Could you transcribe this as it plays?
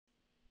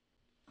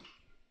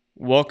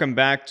Welcome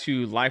back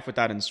to Life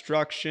Without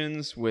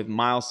Instructions with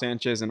Miles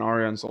Sanchez and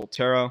Ariane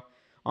Soltero.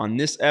 On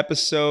this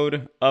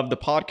episode of the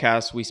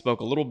podcast, we spoke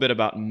a little bit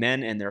about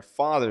men and their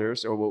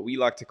fathers, or what we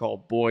like to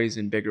call boys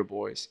and bigger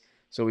boys.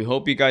 So we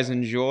hope you guys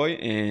enjoy,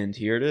 and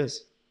here it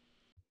is.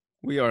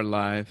 We are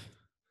live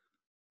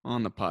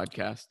on the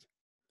podcast.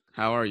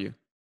 How are you?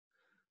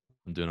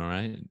 I'm doing all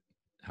right.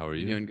 How are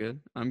you? Doing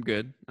good? I'm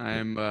good.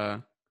 I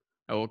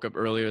woke up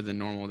earlier than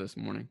normal this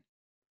morning.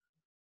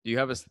 Do you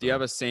have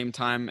a same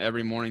time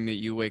every morning that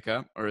you wake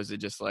up, or is it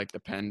just like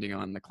depending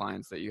on the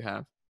clients that you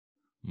have?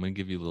 I'm going to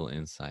give you a little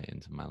insight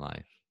into my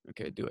life.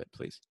 Okay, do it,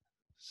 please.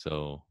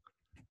 So,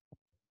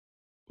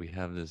 we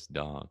have this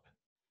dog.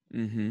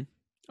 Mm-hmm.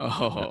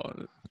 Oh,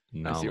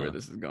 Nala. I see where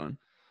this is going.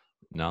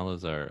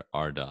 Nala's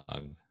our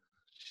dog.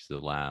 She's a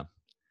lab.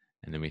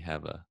 And then we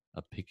have a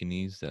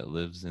Pekingese that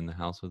lives in the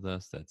house with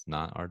us that's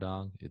not our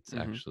dog. It's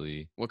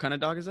actually... What kind of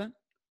dog is that?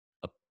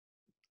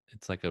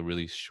 It's like a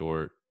really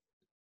short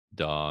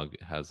dog.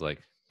 It has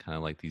like kind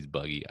of like these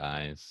buggy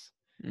eyes.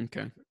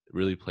 Okay.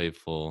 Really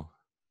playful.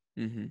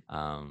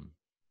 Mm-hmm.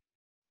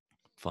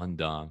 Fun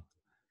dog.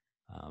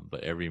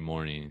 But every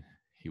morning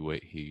he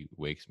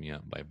wakes me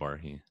up by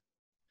barking.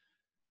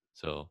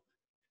 So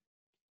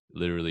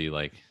literally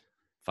like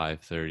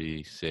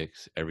 5:30,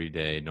 6 every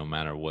day, no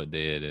matter what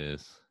day it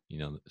is,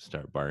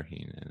 start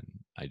barking, and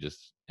I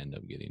just end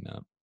up getting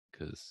up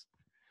because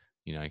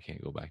I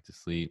can't go back to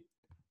sleep.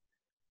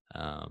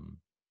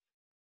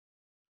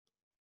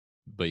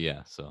 But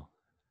yeah, so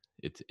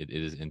it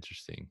is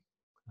interesting.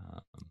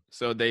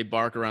 So they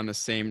bark around the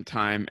same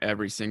time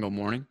every single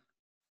morning?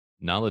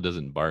 Nala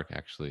doesn't bark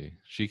actually.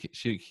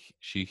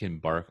 She can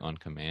bark on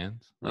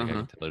command. Like I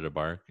can tell her to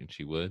bark and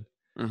she would.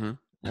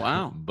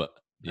 Wow. But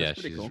yeah,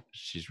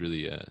 she's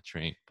really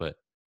trained, but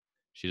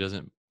she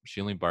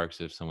only barks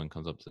if someone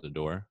comes up to the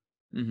door.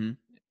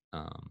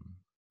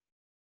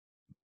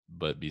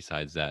 But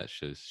besides that,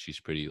 she's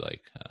pretty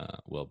like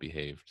well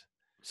behaved.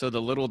 So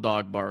the little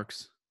dog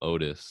barks.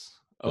 Otis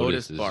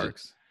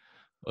barks.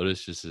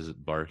 Otis just is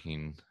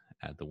barking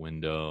at the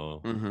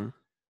window.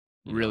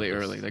 Really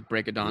early, like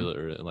break of dawn. Really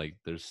early, like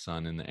there's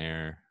sun in the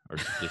air, or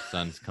the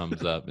sun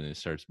comes up and it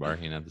starts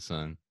barking at the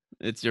sun.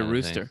 It's your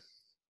rooster.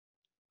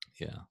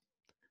 Yeah.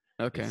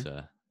 Okay.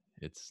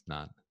 It's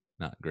not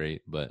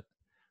great, but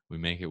we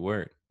make it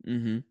work.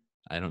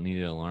 I don't need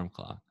an alarm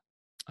clock.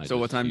 So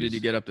what time did you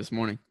get up this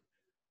morning?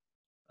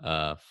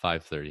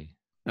 5:30.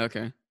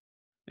 Okay.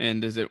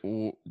 And does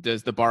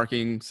the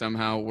barking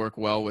somehow work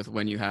well with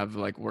when you have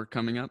like work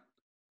coming up?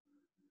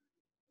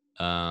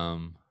 I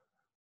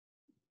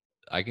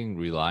can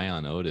rely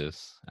on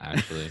Otis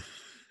actually.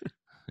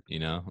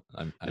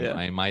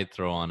 I might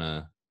throw on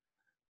an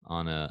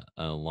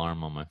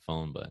alarm on my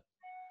phone, but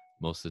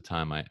most of the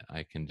time I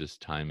can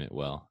just time it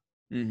well.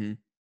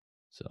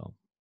 So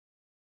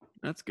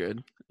that's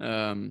good.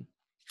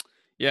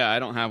 Yeah, I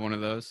don't have one of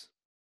those.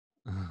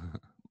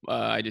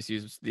 I just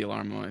use the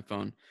alarm on my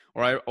phone,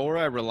 or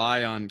I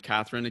rely on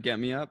Catherine to get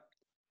me up.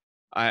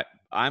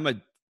 I'm a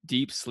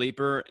deep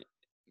sleeper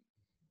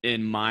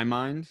in my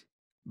mind,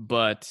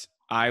 but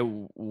I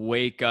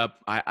wake up.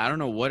 I don't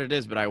know what it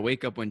is, but I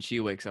wake up when she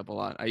wakes up a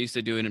lot. I used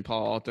to do it in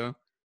Palo Alto.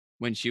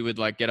 When she would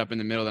like get up in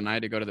the middle of the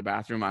night to go to the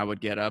bathroom, I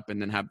would get up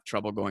and then have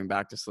trouble going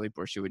back to sleep,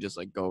 or she would just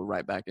like go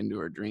right back into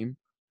her dream.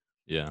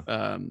 Yeah.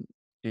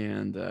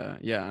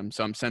 Yeah,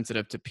 I'm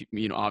sensitive to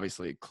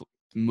obviously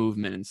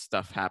movement and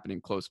stuff happening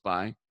close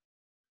by.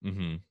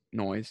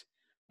 Noise.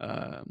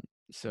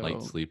 So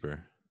light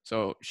sleeper.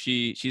 So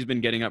she's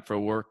been getting up for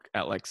work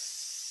at like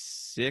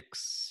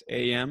 6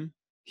 a.m.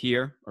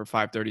 here, or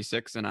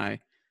 5:36, and I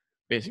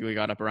basically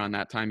got up around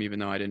that time, even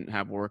though I didn't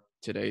have work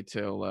today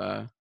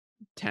till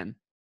 10.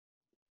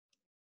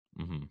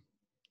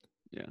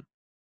 Yeah.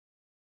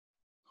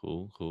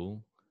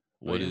 Cool.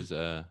 What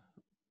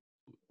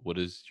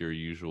is your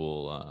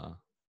usual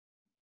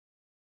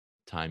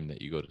time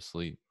that you go to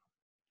sleep?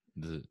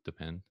 Does it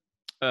depend?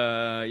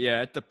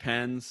 Yeah, it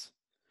depends.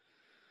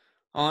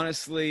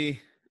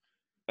 Honestly,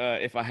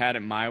 if I had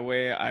it my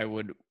way, I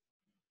would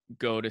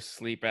go to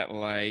sleep at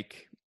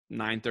like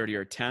 9:30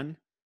 or 10.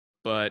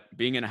 But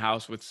being in a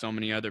house with so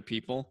many other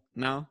people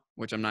now,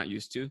 which I'm not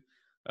used to,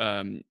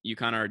 you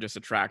kind of are just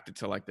attracted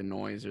to like the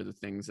noise or the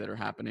things that are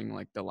happening,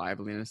 like the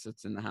liveliness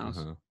that's in the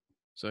house.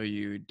 So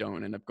you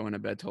don't end up going to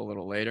bed till a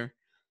little later.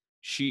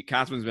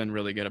 Catherine's been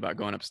really good about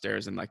going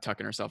upstairs and like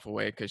tucking herself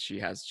away, because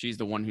she's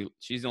the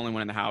only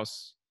one in the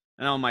house,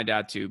 and I know my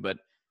dad too, but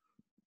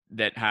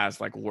that has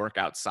like work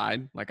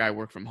outside. Like I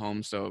work from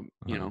home, so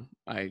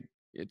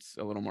it's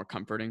a little more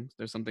comforting.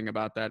 There's something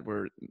about that.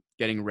 We're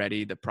getting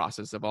ready. The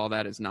process of all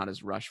that is not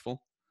as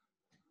rushful.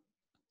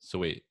 So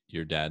wait,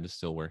 your dad is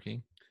still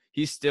working?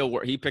 He's still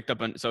he picked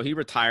up so he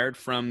retired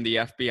from the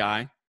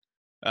FBI,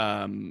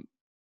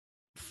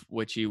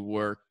 which he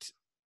worked.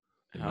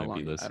 How long?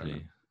 I don't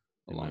know.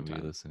 A long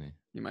time.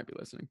 You might be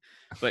listening.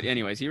 But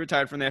anyways, he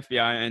retired from the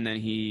FBI, and then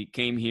he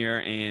came here,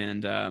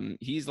 and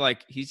he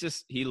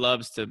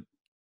loves to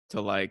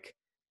like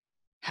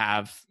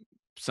have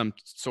some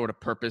sort of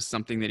purpose,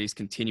 something that he's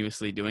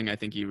continuously doing. I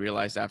think he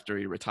realized after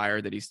he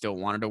retired that he still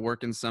wanted to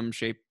work in some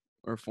shape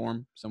or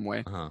form, some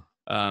way.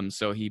 Uh-huh.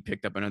 So he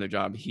picked up another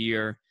job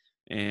here,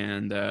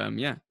 and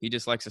yeah, he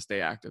just likes to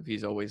stay active.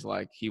 He's always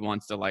like, he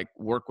wants to like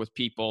work with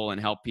people and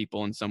help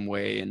people in some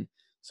way, and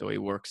so he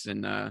works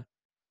in a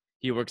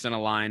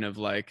line of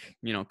like,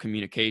 you know,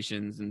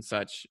 communications and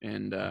such.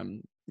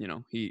 And you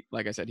know, he,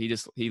 like I said,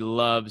 he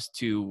loves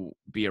to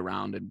be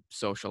around and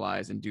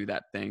socialize and do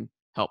that thing,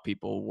 help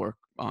people, work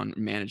on,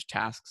 manage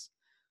tasks.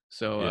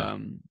 So Yeah.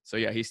 so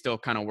yeah, he's still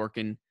kind of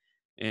working.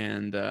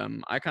 And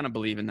I kind of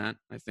believe in that.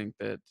 I think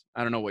that,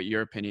 I don't know what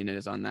your opinion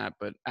is on that,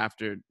 but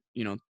after,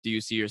 you know, do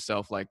you see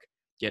yourself like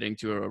getting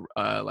to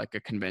a like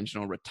a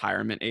conventional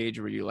retirement age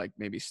where you like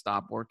maybe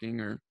stop working,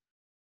 or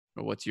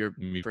what's your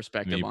Me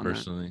perspective on that?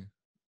 personally,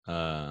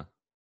 uh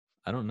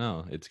I don't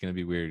know. It's gonna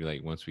be weird.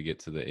 Like once we get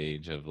to the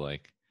age of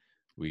like,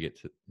 when we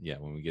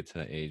get to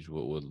that age,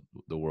 what will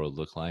the world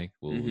look like?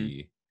 Will Mm-hmm.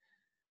 we?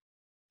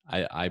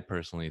 I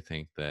personally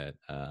think that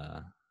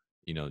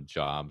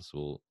jobs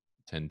will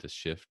tend to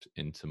shift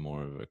into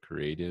more of a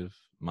creative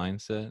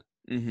mindset.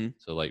 Mm-hmm.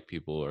 So like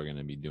people are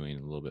gonna be doing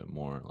a little bit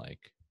more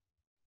like,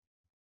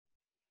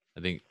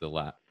 I think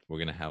we're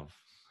gonna have.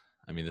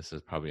 I mean, this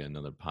is probably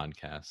another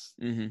podcast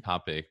Mm-hmm.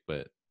 topic,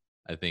 but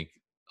I think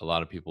a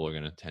lot of people are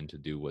gonna tend to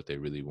do what they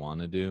really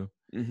want to do,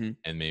 Mm-hmm.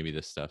 and maybe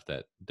the stuff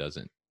that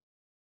doesn't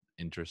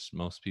interest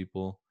most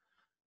people,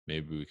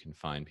 maybe we can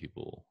find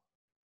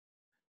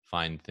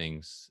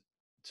things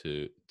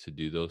to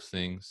do those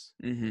things,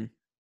 Mm-hmm.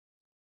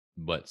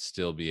 but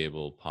still be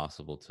able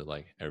possible to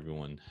like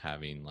everyone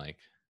having like,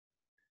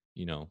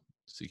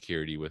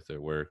 security with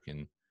their work.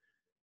 And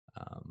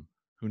um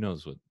who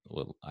knows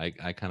what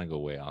I kind of go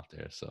way off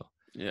there, so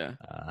Yeah.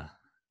 uh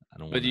I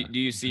don't But want do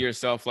you see to.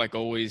 yourself like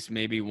always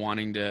maybe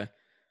wanting to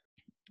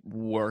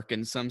work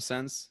in some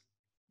sense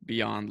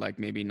beyond like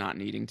maybe not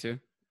needing to?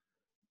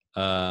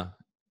 uh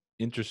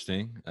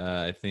Interesting.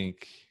 I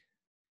think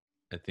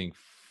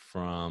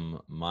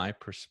from my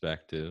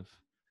perspective,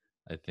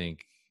 I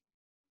think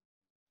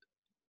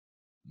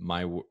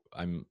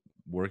I'm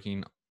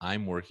working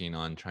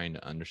on trying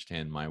to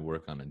understand my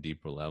work on a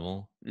deeper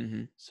level.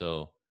 Mm-hmm.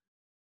 So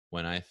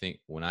when I think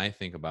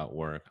about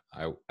work,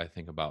 I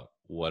think about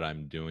what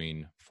I'm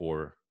doing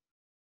for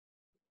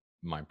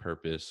my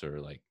purpose, or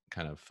like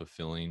kind of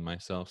fulfilling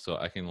myself. So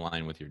I can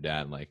align with your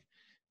dad, like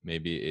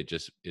maybe it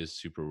just is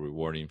super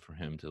rewarding for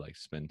him to like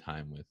spend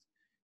time with,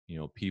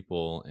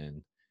 people,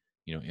 and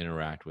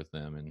interact with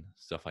them and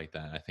stuff like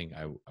that. I think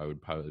I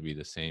would probably be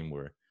the same,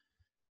 where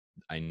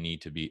I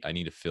need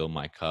to fill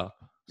my cup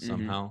Mm-hmm.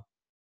 somehow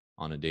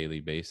on a daily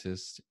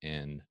basis,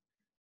 and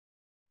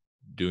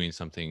doing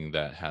something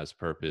that has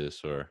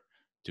purpose, or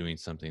doing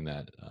something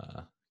that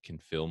can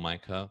fill my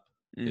cup,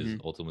 is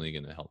Mm-hmm. ultimately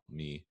going to help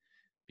me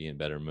be in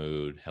better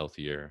mood,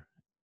 healthier,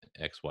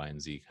 X, Y,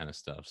 and Z kind of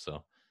stuff.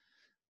 So,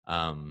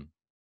 um,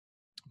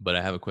 but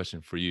I have a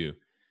question for you.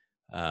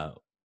 Uh,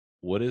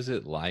 what is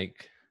it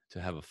like to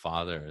have a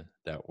father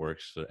that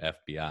works for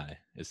FBI?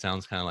 It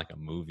sounds kind of like a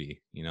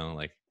movie,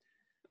 like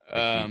he.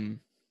 Um,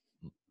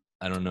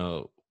 I don't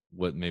know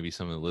what maybe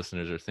some of the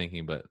listeners are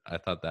thinking, but I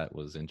thought that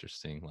was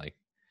interesting. Like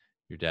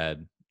your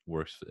dad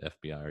works for the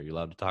FBI. Are you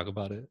allowed to talk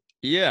about it?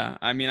 yeah,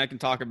 I mean, I can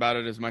talk about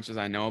it as much as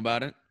I know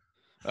about it.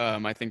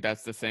 I think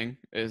that's the thing,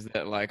 is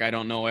that like I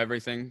don't know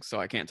everything, so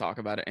I can't talk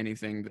about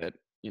anything that,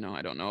 you know,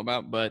 I don't know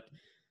about. But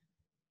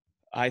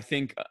I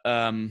think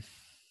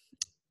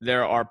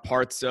there are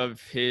parts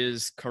of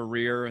his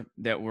career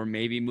that were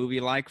maybe movie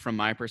like from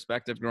my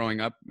perspective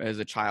growing up as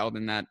a child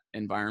in that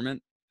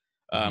environment,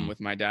 Hmm. with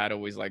my dad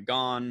always like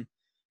gone.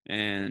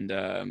 And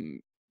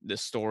the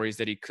stories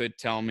that he could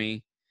tell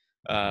me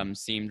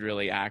seemed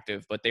really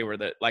active, but they were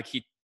like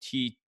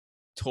he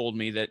told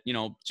me that, you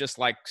know, just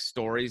like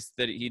stories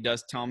that he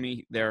does tell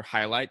me, they're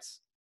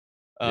highlights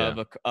Yeah.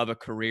 of a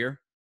career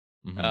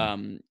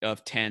Hmm.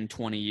 of 10,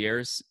 20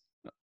 years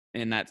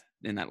in that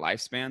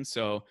lifespan.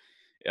 So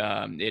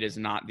it is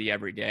not the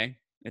everyday.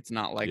 It's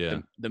not like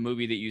Yeah. the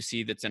movie that you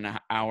see that's an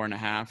hour and a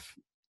half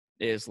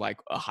is like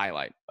a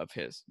highlight of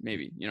his,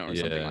 maybe, you know, or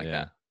something Yeah. like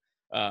Yeah.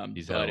 that.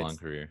 He's had a But long it's,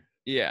 career.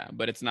 yeah,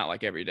 but it's not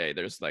like every day.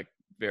 There's like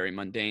very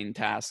mundane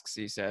tasks.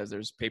 He says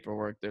there's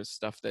paperwork, there's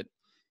stuff that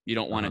you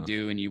don't Uh want to huh.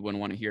 do and you wouldn't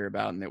want to hear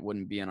about, and that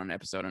wouldn't be on an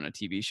episode on a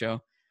TV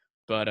show.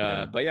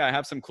 Yeah. But yeah, I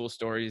have some cool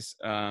stories.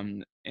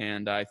 And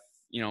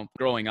you know,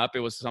 growing up, it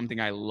was something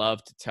I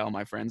loved to tell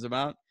my friends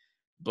about.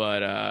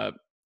 But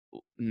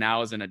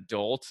now as an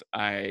adult,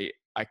 I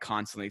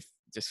constantly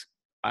just,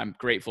 I'm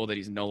grateful that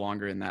he's no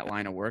longer in that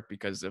line of work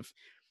because of,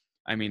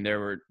 I mean, there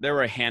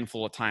were a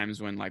handful of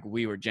times when like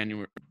we were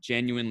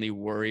genuinely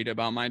worried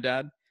about my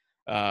dad,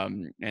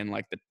 and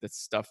like the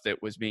stuff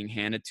that was being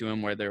handed to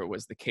him, whether it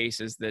was the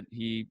cases that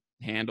he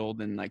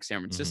handled in like San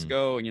Hmm.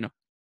 Francisco. You know,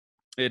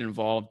 it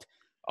involved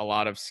a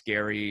lot of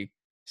scary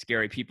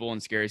people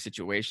and scary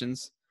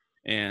situations,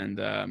 and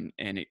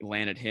it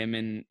landed him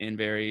in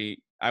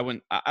very, I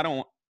wouldn't, I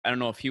don't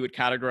know if he would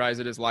categorize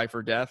it as life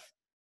or death,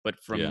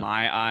 But from Yeah.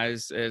 my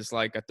eyes as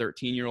like a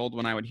 13-year-old,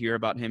 when I would hear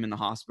about him in the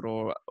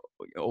hospital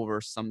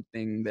over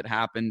something that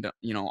happened,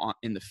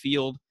 in the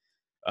field,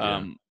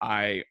 Yeah.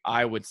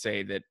 I would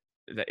say that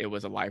it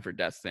was a life or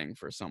death thing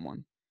for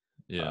someone.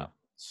 Uh, Yeah.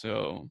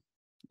 so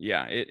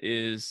yeah, it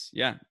is.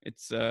 Yeah,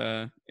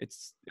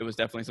 it was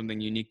definitely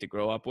something unique to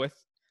grow up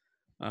with.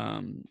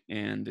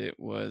 And it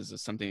was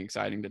something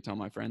exciting to tell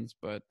my friends,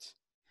 but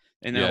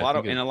and then Yeah. I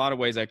think in a lot of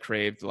ways I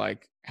craved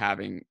like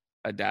having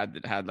a dad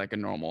that had like a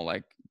normal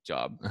like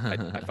job.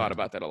 I thought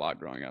about that a lot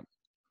growing up.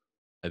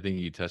 I think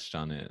you touched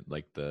on it,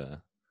 like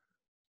the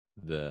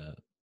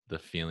the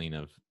feeling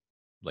of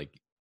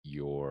like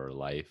your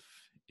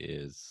life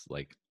is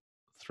like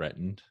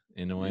threatened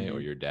in a way, or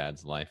Mhm. your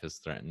dad's life is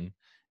threatened,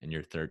 and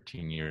you're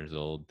 13 years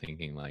old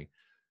thinking like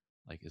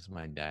is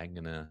my dad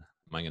gonna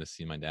am I gonna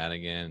see my dad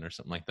again or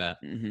something like that.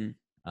 Mhm.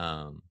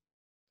 um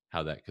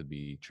how that could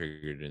be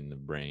triggered in the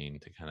brain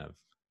to kind of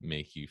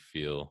make you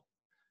feel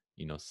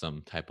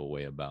some type of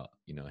way about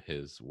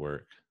his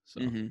work. So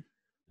Mhm.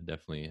 I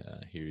definitely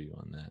hear you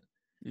on that.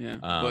 Yeah.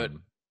 But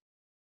um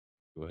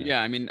Go ahead.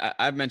 yeah, I mean,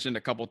 I've mentioned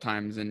a couple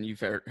times, and you've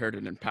heard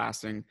it in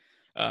passing,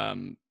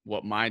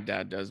 what my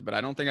dad does, but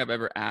I don't think I've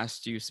ever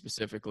asked you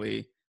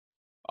specifically.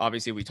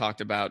 Obviously, we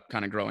talked about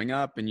kind of growing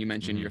up, and you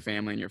mentioned your Hmm.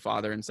 family and your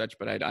father and such,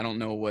 but I don't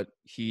know what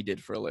he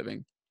did for a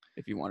living.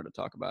 If you wanted to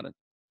talk about it.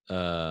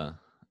 uh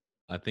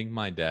I think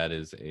my dad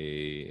is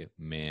a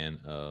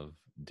man of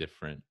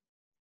different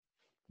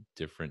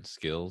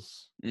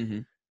skills.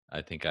 Mhm.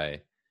 I think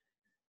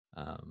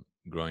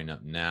growing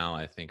up now,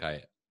 I think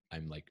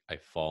I'm like I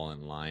fall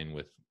in line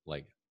with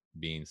like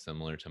being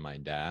similar to my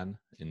dad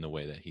in the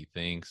way that he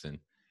thinks,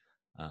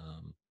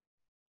 um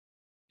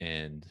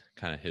and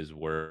kind of his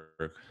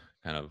work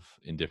kind of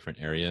in different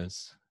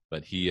areas.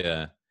 But he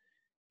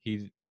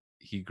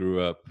he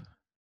grew up.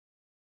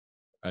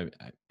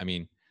 I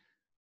mean,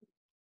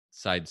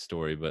 side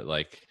story, but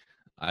like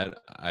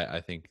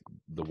I think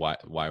the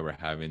why we're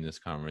having this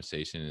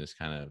conversation is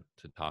kind of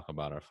to talk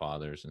about our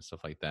fathers and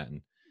stuff like that.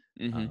 And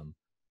Mhm. um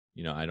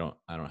I don't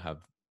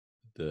have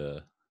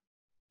the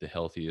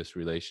healthiest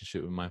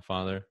relationship with my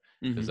father,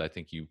 because Mhm. I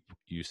think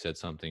you said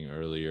something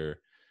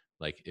earlier,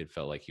 like it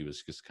felt like he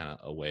was just kind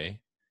of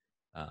away.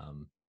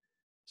 um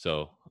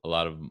so a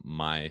lot of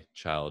my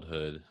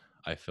childhood,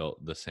 I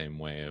felt the same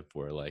way, of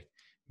where like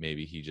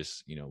maybe he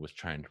just was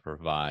trying to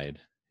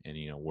provide, and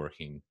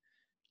working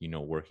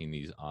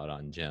these odd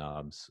on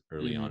jobs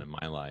early on Mhm. in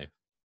my life.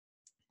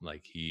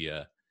 Like he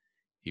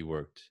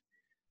worked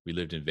we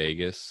lived in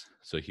Vegas,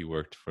 so he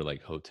worked for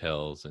like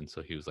hotels, and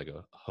so he was like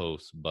a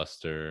host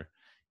buster.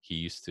 He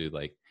used to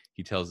like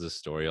he tells this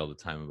story all the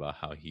time about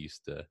how he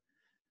used to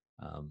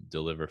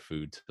deliver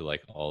food to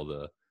like all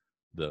the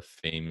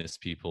famous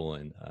people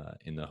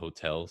in the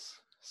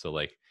hotels. So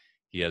like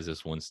he has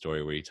this one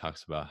story where he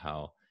talks about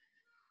how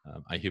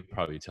I could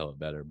probably tell it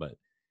better, but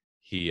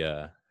he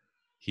uh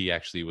he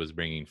actually was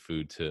bringing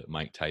food to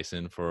Mike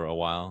Tyson for a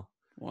while,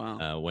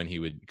 Wow. when he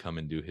would come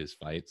and do his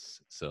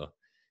fights. So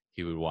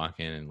he would walk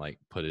in and like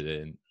put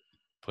it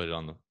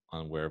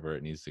on wherever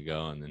it needs to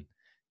go, and then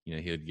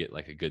he would get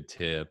like a good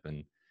tip,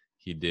 and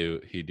he'd do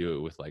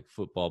it with like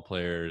football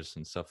players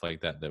and stuff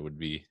like that that would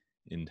be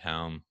in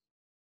town.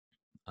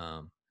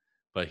 um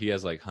but he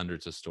has like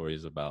hundreds of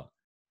stories about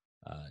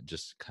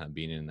just kind of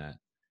being in that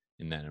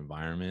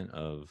environment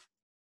of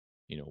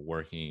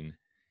working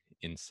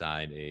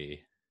inside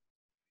a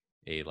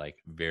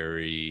like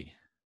very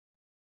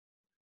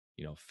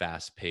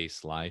fast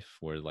paced life,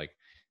 where like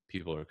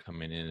people are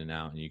coming in and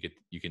out, and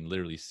you can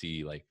literally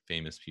see like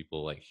famous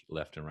people like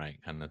left and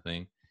right kind of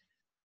thing.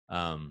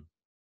 um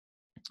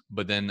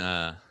but then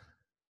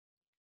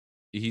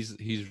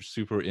he's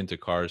super into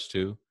cars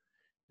too.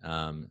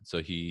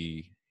 So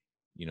he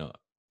you know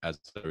as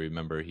I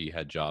remember, he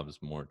had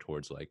jobs more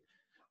towards like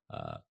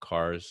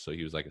cars. So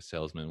he was like a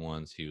salesman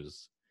once. He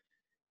was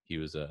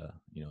a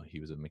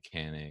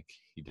mechanic.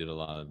 He did a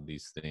lot of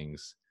these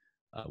things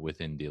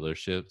within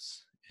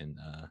dealerships, and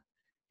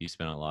he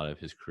spent a lot of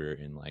his career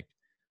in like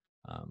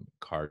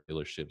car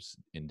dealerships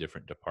in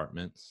different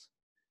departments.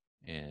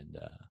 And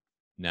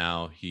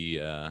now he's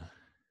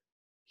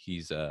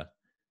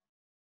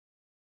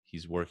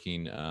he's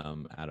working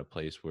at a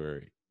place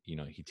where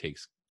he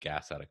takes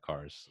gas out of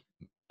cars.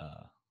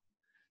 uh,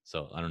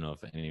 so I don't know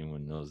if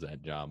anyone knows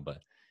that job,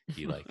 but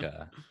he like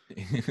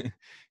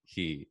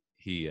he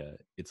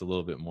it's a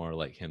little bit more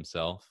like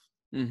himself,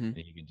 Mhm.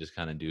 and he can just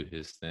kind of do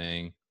his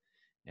thing,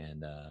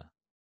 and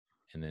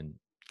then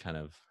kind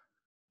of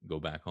go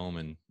back home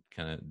and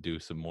kind of do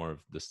some more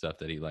of the stuff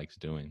that he likes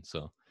doing.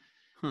 So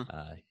Huh.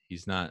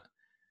 he's not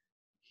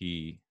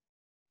he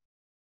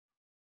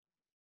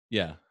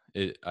yeah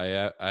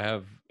I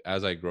have,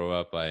 as I grow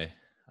up, I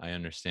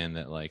understand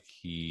that like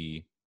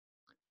he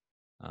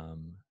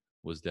um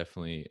was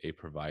definitely a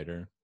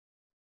provider,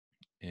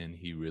 and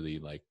he really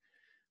like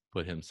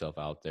put himself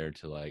out there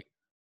to like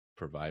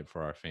provide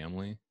for our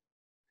family.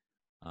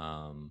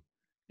 um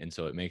and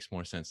so it makes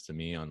more sense to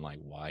me on like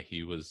why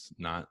he was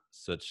not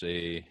such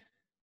a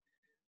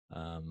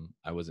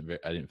I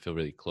didn't feel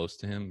really close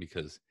to him,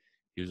 because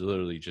he he was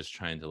literally just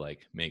trying to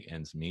like make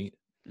ends meet.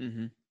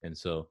 Mm-hmm. And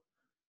so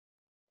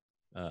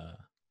uh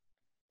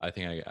I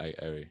think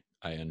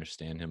I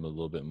understand him a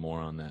little bit more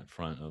on that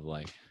front of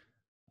like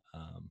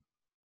um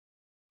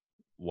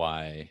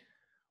why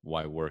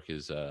work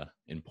is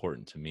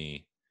important to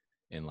me,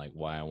 and like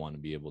why I want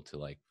to be able to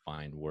like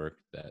find work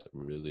that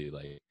really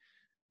like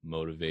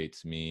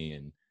motivates me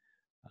and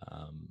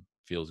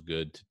feels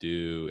good to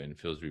do and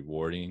feels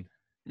rewarding,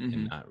 and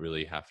Mm-hmm. not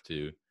really have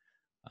to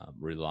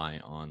rely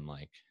on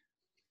like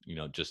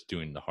just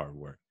doing the hard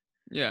work.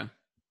 Yeah.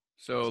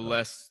 So So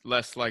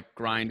less like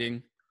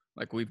grinding,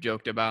 like we've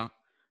joked about,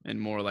 and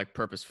more like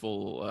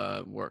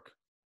purposeful work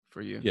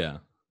for you. yeah,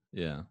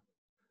 yeah.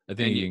 I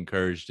think And you, he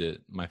encouraged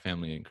it. My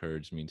family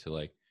encouraged me to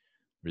like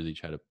really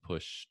try to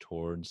push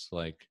towards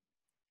like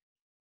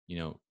you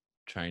know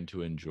trying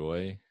to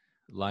enjoy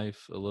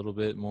life a little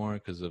bit more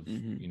because of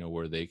mm-hmm.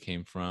 where they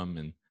came from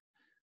and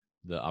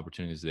the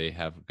opportunities they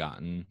have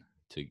gotten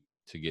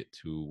to get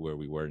to where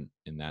we were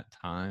in that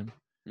time.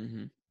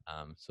 Mm-hmm.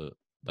 So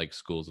like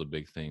school's a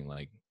big thing,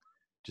 like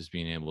just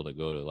being able to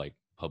go to like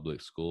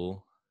public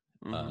school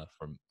Uh-huh.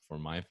 for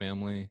my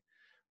family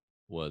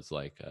was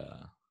like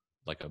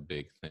a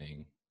big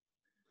thing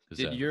because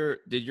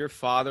Did your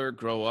father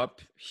grow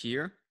up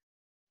here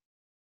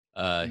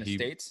in the he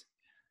States?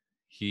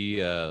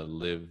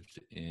 lived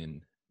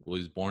in well,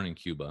 he was born in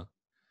Cuba,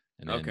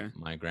 and then Okay.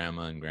 my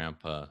grandma and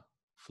grandpa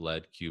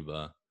fled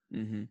Cuba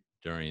Mm-hmm.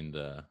 during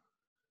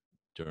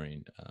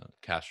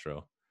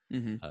Castro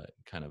Mm-hmm.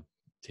 kind of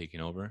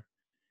taking over,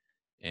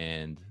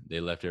 and they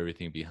left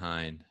everything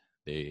behind.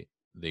 They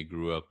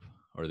grew up,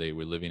 or they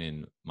were living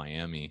in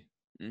Miami,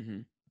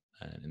 Mm-hmm.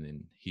 and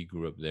then he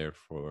grew up there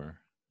for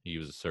he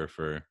was a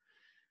surfer.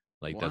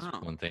 Like that's Wow.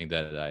 one thing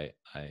that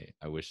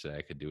I wish that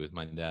I could do with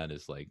my dad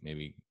is like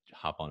maybe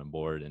hop on a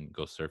board and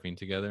go surfing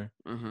together.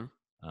 Uh-huh.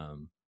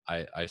 um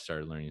I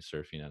started learning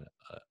surfing at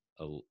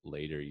a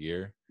later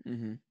year,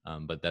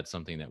 Mm-hmm. but that's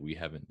something that we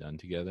haven't done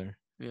together.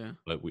 Yeah.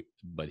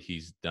 But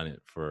he's done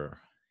it for,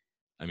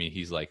 I mean,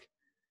 he's like,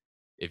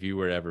 if you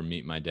were to ever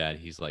meet my dad,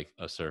 he's like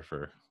a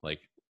surfer,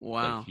 like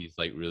Wow. he's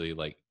like really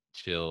like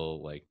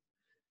chill, like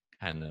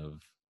kind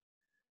of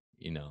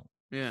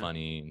Yeah.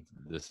 funny,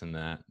 this and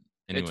that.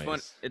 It's fun.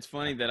 Anyways, It's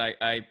funny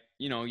that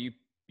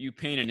you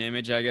paint an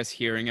image, I guess,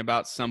 hearing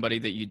about somebody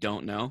that you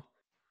don't know,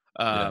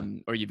 yeah.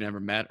 or you've never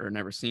met or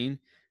never seen,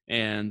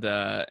 and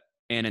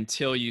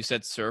until you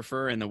said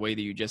surfer and the way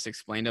that you just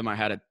explained him, I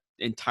had an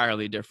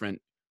entirely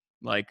different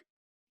like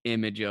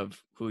image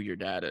of who your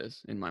dad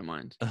is in my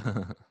mind.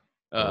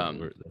 Well,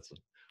 Um, that's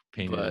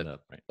painting it but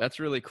up, right? that's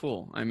really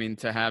cool. I mean,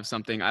 to have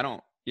something, I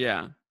don't.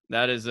 Yeah,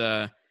 that is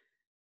a.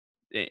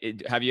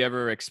 Have you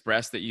ever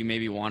expressed that you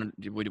maybe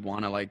would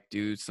want to like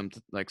do some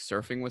like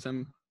surfing with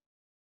him?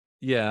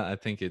 Yeah, I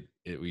think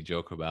we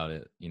joke about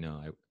it.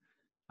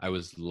 I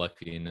was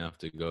lucky enough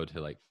to go to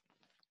like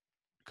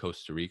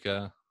Costa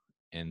Rica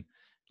and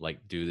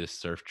like do this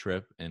surf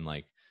trip and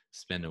like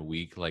spend a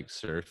week like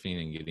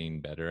surfing and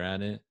getting better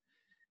at it.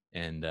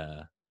 And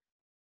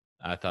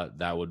I thought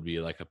that would be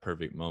like a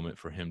perfect moment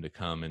for him to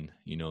come and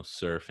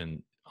surf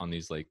and on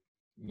these like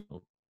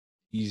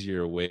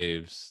easier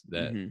waves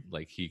that Mm-hmm.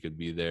 like he could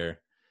be there.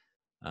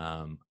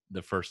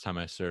 The first time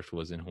I surfed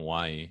was in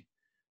Hawaii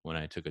when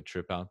I took a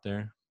trip out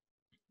there,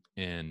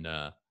 and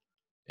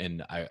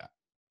and I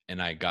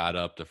I got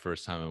up the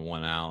first time and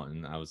went out,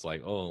 and I was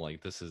like, oh,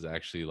 like this is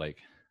actually like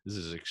this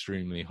is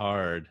extremely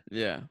hard,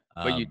 Yeah,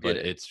 but you did but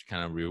it. it's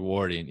kind of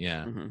rewarding,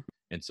 yeah. Mm-hmm.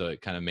 And so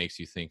it kind of makes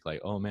you think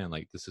like, oh man,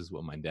 like this is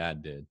what my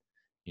dad did,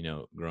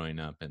 growing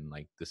up, and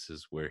like this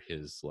is where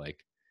his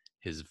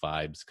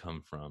vibes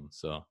come from.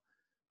 So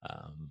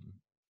um,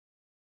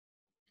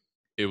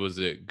 it was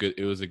a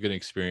good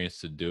experience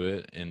to do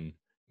it, and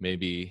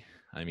maybe,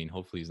 I mean,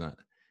 hopefully he's not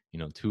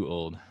too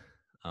old,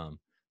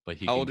 but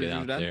he How can old get is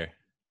your out dad?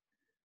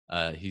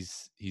 there.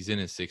 He's in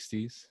his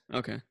 60s.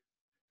 Okay.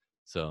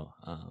 So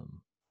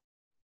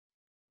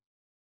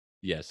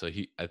yeah, so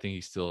I think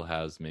he still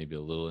has maybe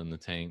a little in the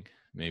tank,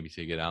 maybe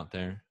to get out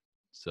there.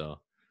 So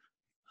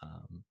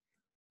um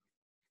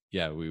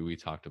yeah, we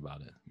talked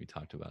about it. We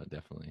talked about it,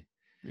 definitely.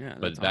 Yeah,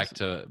 that's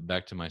But awesome.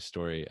 back to my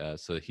story.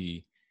 So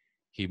he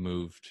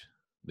moved.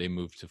 They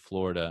moved to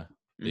Florida.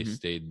 They Mm-hmm.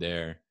 stayed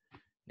there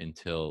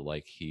until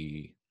like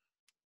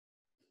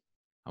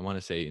I want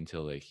to say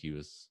until like he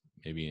was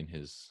maybe in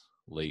his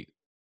late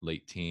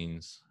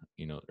teens,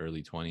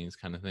 early 20s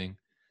kind of thing.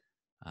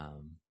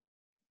 Um,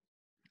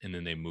 and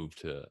then they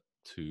moved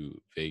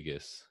to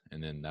Vegas,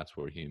 and then that's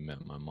where he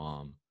met my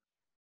mom.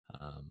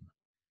 Um,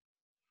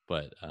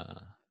 but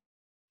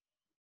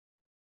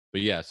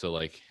yeah, so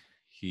like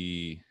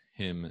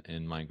him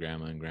and my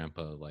grandma and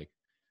grandpa, like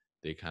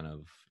they kind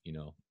of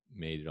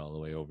made it all the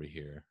way over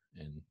here,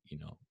 and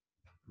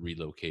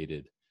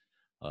relocated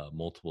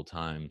multiple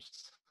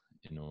times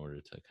in order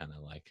to kind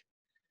of like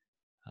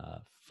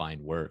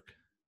find work,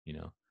 you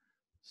know.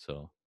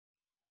 So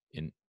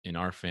in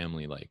our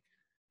family, like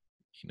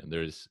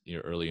there's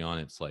early on,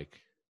 it's like,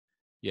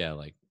 yeah,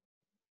 like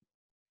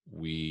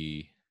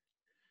we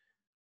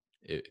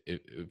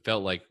it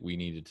felt like we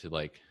needed to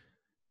like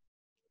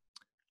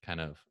kind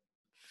of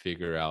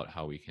figure out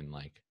how we can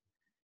like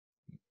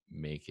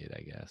make it,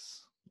 I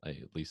guess. Like,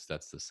 at least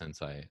that's the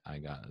sense I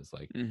got, is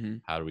like, Mm-hmm.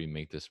 how do we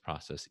make this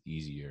process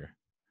easier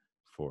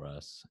for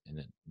us and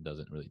it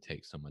doesn't really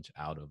take so much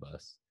out of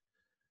us.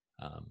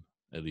 um,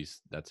 at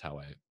least that's how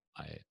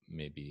I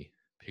maybe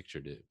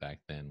pictured it back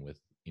then, with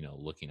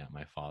looking at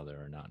my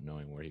father or not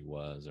knowing where he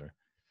was, or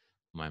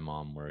my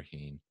mom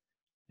working,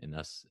 and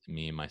us,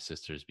 me and my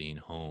sisters being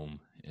home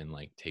and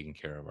like taking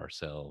care of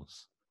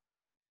ourselves.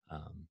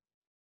 um,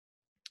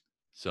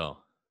 so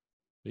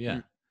but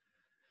yeah,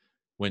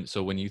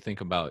 when you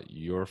think about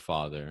your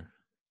father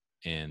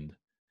and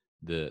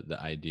the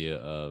idea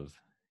of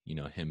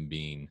him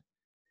being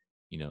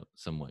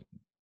somewhat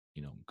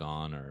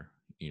gone, or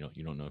you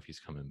don't know if he's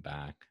coming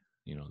back,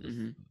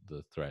 Mm-hmm.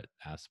 the threat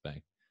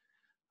aspect,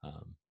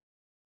 um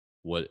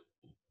what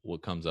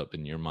comes up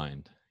in your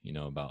mind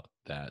about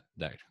that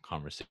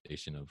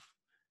conversation of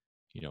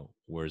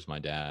where's my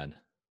dad?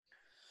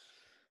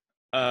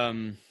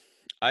 Um,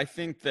 I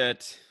think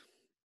that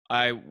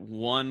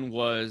one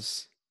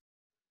was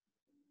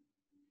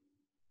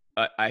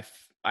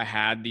I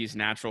had these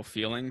natural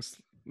feelings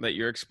that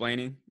you're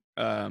explaining,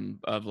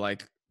 of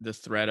like the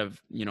threat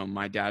of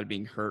my dad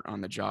being hurt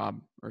on the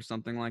job or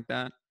something like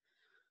that,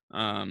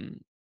 um,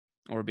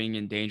 or being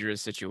in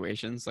dangerous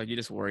situations. Like you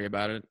just worry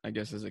about it, I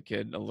guess, as a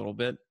kid a little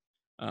bit.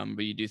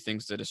 But you do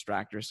things to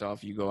distract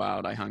yourself. You go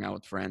out. I hung out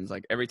with friends.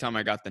 Like every time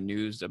I got the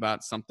news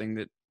about something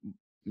that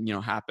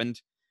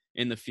happened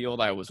in the field,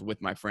 I was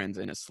with my friends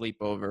in a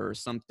sleepover, or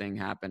something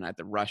happened. I had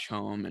to rush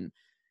home and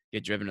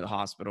get driven to the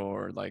hospital,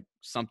 or like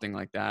something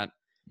like that.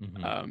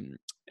 Hmm. um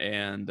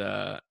and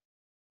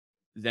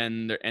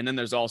then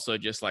there's also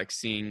just like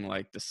seeing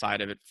like the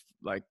side of it,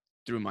 like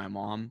through my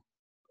mom,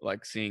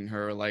 like seeing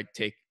her like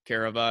take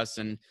care of us,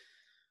 and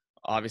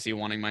obviously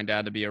wanting my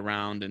dad to be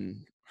around,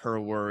 and her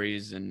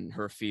worries and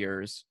her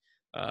fears.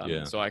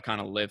 Yeah. So I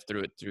kind of lived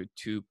through it through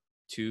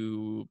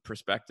two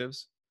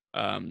perspectives.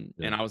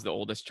 Yeah. And I was the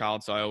oldest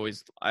child, so I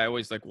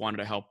always like wanted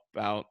to help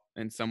out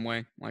in some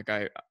way. Like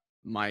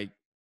my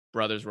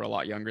brothers were a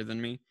lot younger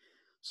than me,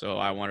 so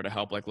I wanted to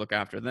help, like look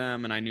after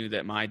them. And I knew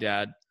that my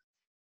dad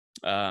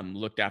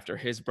looked after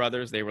his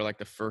brothers. They were like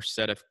the first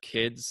set of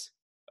kids,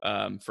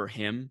 for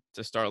him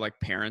to start like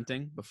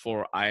parenting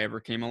before I ever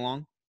came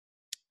along,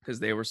 because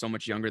they were so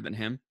much younger than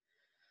him.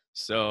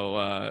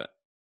 So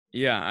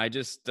yeah, I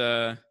just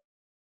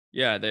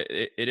yeah,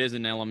 it is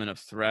an element of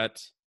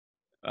threat.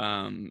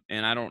 And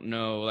I don't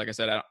know. Like I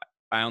said,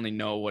 I only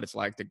know what it's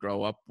like to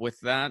grow up with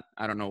that.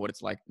 I don't know what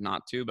it's like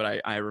not to.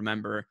 But I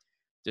remember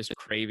just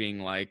craving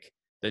like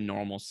the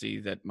normalcy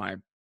that my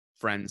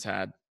friends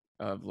had,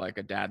 of like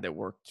a dad that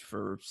worked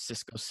for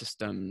Cisco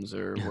Systems,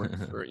 or worked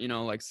for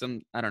like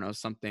some, I don't know,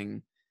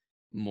 something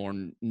more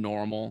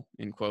normal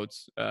in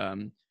quotes. Uh,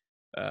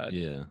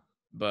 Yeah.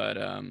 but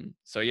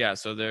so yeah,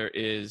 so there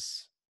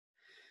is,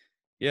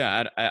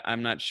 yeah,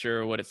 I'm not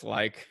sure what it's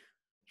like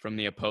from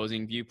the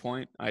opposing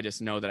viewpoint. I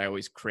just know that I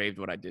always craved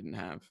what I didn't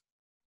have,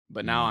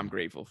 but now I'm Mm.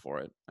 grateful for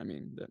it. I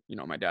mean,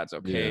 that my dad's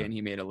okay Yeah. and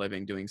he made a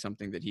living doing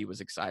something that he was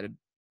excited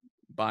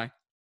by.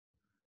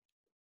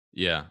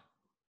 Yeah.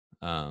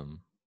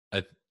 um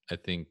I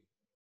think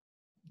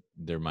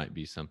there might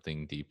be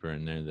something deeper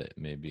in there that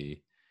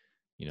maybe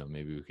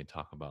maybe we can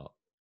talk about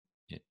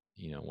it,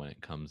 when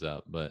it comes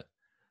up. But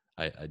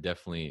I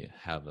definitely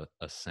have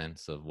a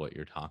sense of what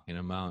you're talking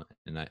about,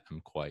 and I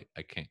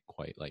can't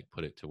quite like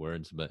put it to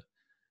words, but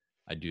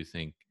I do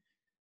think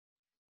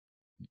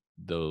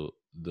the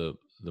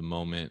the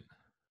moment,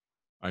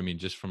 I mean,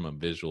 just from a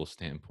visual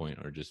standpoint,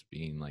 or just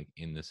being like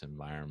in this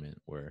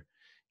environment where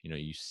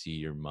you see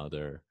your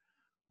mother,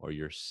 or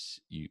you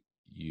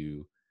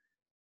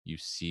you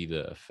see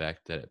the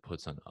effect that it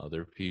puts on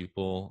other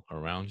people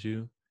around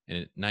you,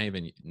 and not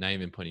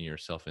even putting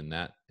yourself in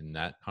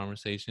that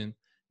conversation,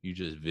 you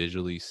just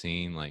visually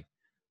seeing like,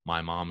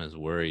 my mom is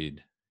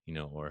worried,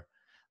 or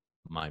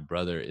my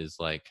brother is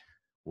like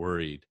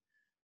worried,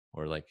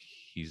 or like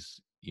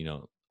he's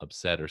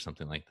upset or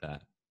something like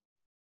that,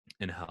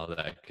 and how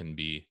that can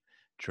be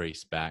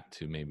traced back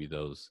to maybe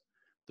those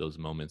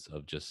moments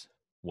of just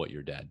what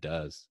your dad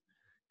does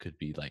could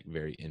be like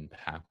very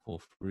impactful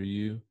for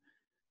you.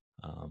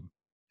 um,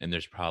 and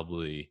there's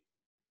probably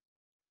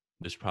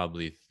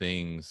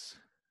things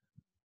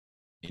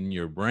in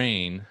your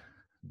brain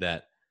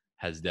that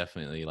has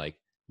definitely like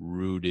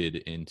rooted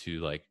into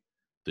like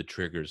the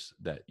triggers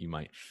that you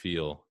might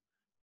feel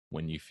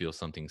when you feel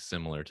something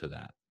similar to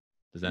that.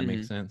 Does that make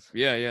Hmm. sense?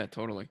 Yeah, yeah,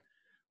 totally.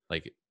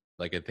 like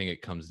like I think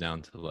it comes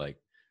down to like,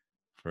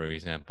 for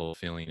example,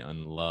 feeling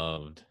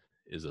unloved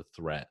is a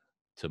threat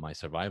to my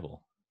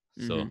survival.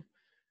 So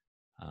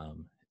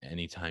Hmm.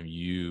 anytime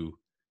you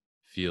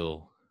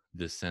feel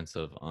this sense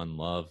of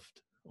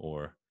unloved,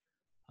 or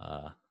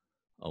uh,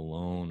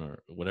 alone,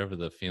 or whatever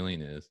the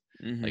feeling is,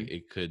 like Hmm.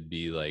 it could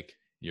be like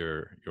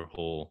your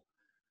whole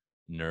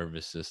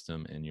nervous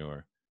system and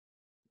your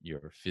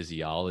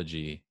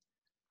physiology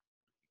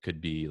could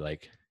be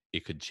like,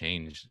 it could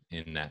change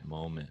in that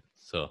moment.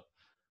 So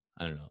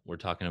I don't know, we're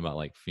talking about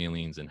like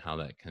feelings and how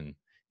that can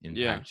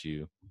Yeah. impact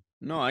you.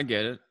 No, I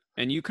get it.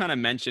 And you kind of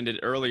mentioned it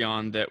early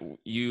on that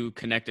you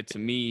connected to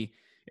me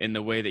in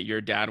the way that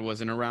your dad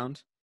wasn't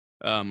around,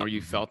 or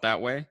you Hmm. felt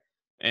that way.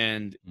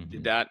 And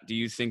Hmm. do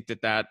you think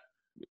that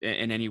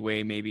in any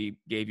way maybe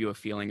gave you a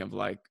feeling of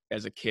like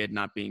as a kid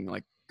not being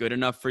like good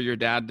enough for your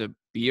dad to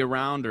be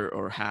around,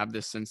 or have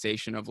this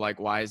sensation of like,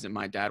 why isn't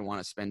my dad want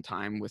to spend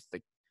time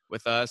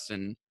with us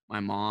and my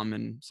mom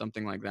and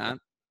something like that?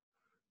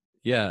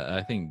 Yeah,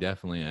 I think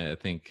definitely. I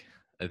think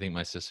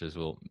my sisters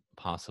will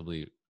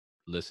possibly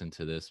listen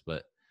to this,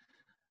 but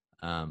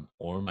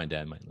or my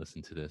dad might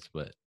listen to this,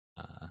 but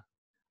uh,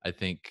 I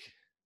think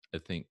I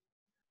think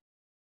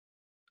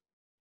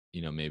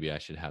maybe I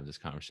should have this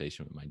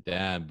conversation with my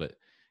dad, but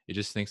it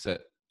just thinks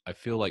that I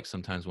feel like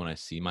sometimes when I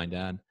see my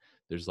dad,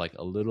 there's like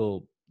a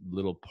little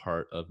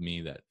part of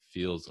me that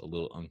feels a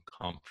little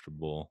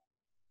uncomfortable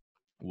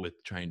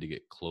with trying to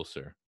get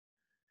closer.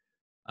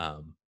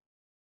 Um,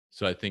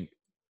 so I think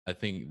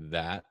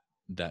that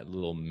that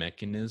little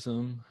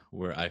mechanism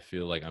where I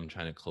feel like I'm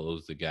trying to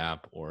close the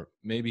gap, or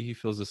maybe he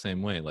feels the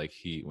same way. Like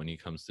when he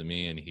comes to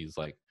me and he's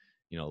like,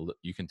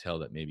 you can tell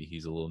that maybe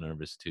he's a little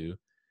nervous too.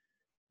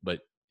 But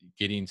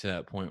getting to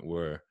that point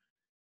where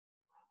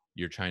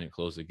you're trying to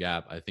close the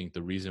gap, I think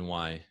the reason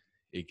why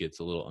it gets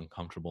a little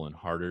uncomfortable and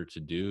harder to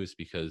do is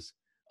because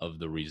of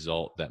the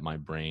result that my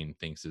brain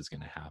thinks is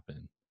going to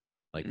happen.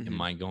 Like, am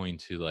Mm-hmm. I going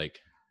to like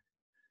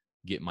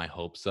get my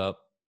hopes up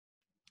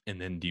and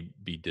then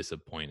be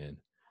disappointed?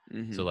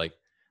 Mm-hmm. So like,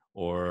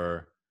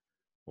 or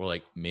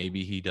like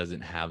maybe he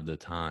doesn't have the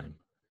time,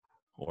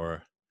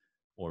 or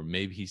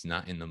maybe he's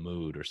not in the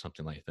mood or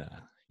something like that.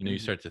 You Mm-hmm.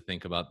 start to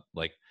think about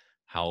like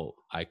how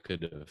I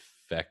could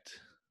affect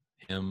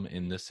him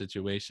in this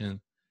situation.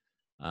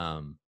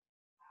 Um,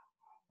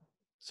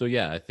 so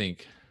yeah, I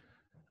think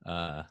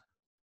uh,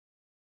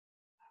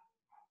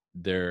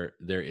 there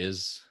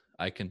is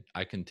I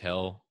can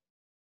tell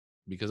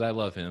because I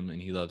love him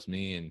and he loves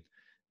me and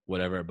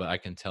whatever, but I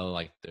can tell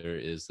like there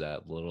is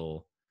that the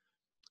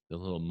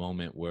little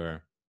moment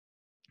where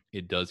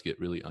it does get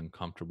really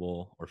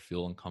uncomfortable or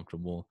feel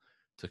uncomfortable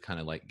to kind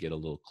of like get a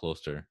little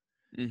closer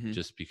Mm-hmm.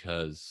 just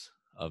because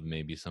of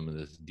maybe some of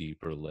this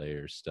deeper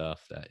layer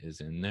stuff that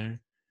is in there.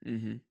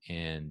 Mm-hmm.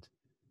 And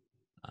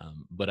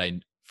but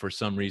I for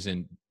some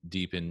reason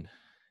deep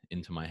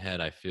into my head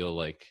I feel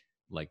like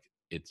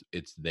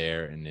it's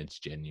there and it's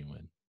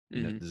genuine.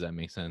 Mm-hmm. Does that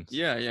make sense?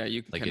 Yeah, yeah,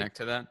 you can Like it connect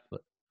to that.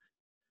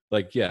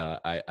 like yeah,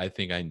 I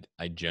think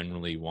I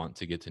generally want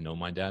to get to know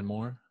my dad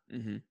more.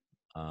 Mm-hmm.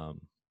 um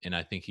and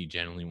I think he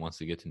genuinely wants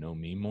to get to know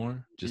me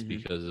more just Mm-hmm.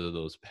 because of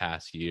those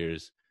past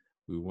years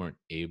we weren't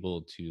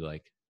able to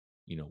like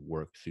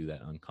work through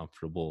that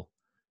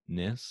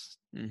uncomfortableness,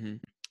 Mm-hmm.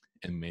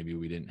 and maybe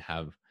we didn't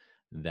have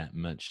that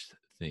much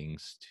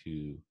things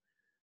to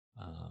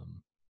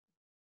um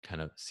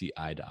kind of see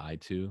eye to eye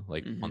to,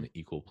 like on Mm-hmm. the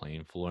equal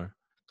playing floor.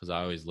 Because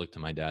I always look to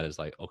my dad as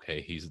like, okay,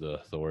 he's the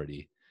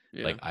authority.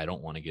 Yeah. Like I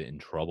don't want to get in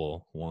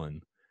trouble,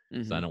 one,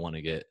 because Mm-hmm. I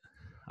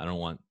don't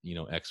want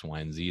X, Y,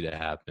 and Z to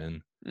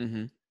happen.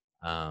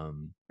 Mm-hmm.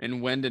 Um,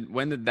 And when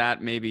did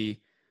that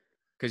maybe,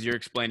 because you're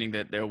explaining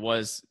that there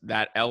was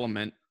that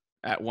element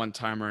at one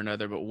time or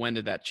another, but when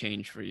did that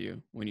change for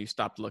you? When you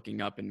stopped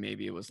looking up and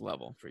maybe it was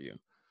level for you?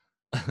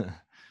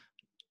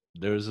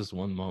 there was this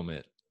one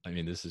moment. I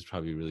mean, this is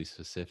probably really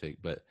specific,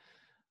 but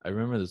I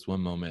remember this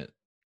one moment.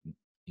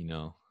 You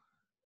know,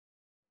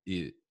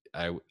 he,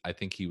 I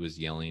think he was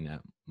yelling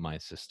at my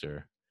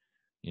sister,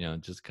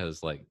 just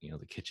because like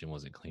the kitchen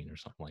wasn't clean or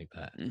something like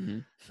that. Mm-hmm.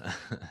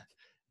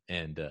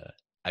 And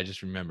I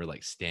just remember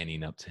like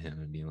standing up to him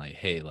and being like,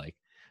 "Hey, like,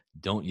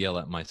 don't yell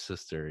at my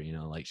sister.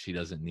 Like she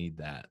doesn't need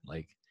that.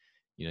 Like,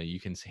 you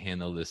can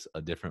handle this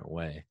a different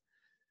way."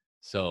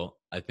 So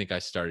I think I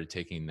started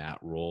taking that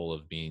role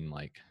of being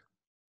like,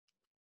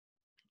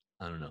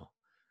 I don't know,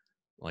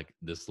 like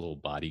this little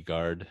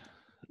bodyguard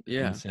in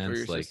Yeah, for your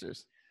sense, like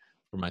sisters.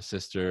 for my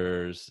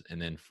sisters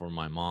and then for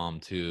my mom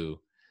too.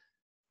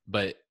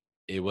 But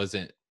it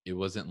wasn't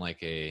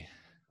like a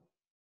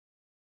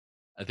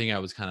I think I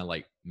was kind of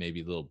like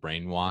maybe a little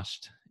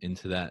brainwashed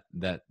into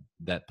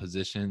that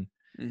position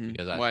Mm-hmm.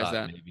 because I Why is thought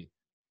that? maybe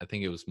I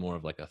think it was more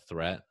of like a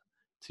threat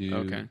to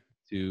Okay.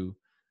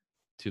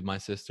 to my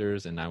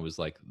sisters, and I was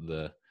like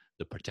the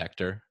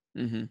protector.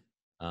 Mm-hmm.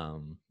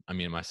 I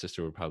mean, my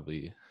sister would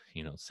probably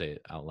say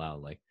it out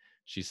loud. Like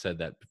she said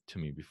that to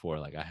me before.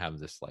 Like I have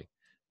this like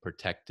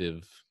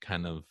protective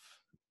kind of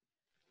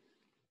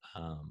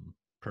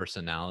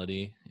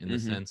personality in the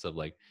Mm-hmm. sense of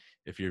like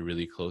if you're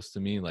really close to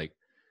me, like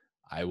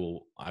I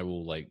will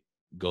like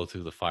go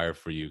through the fire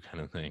for you kind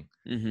of thing.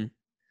 Mm-hmm.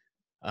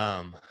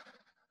 Um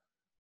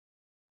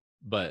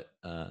but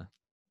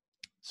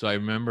so I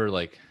remember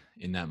like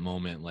in that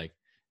moment like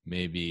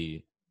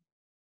maybe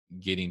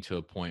getting to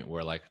a point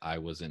where like I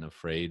wasn't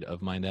afraid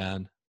of my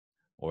dad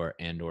or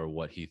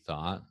what he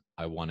thought.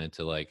 I wanted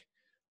to like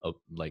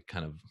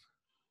kind of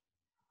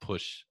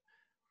push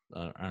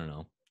I don't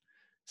know,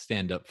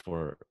 stand up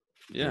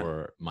Yeah.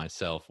 for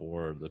myself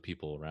or the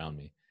people around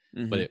me.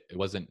 But Mm-hmm. it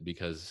wasn't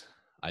because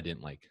I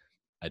didn't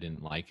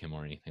like him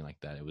or anything like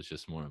that. It was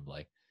just more of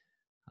like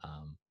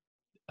um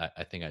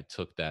I think I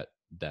took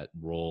that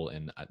role,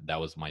 and that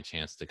was my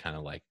chance to kind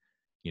of like,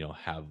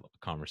 have a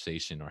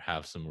conversation or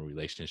have some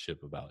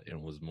relationship about it. And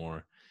it was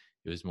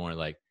more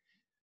like,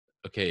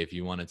 okay, if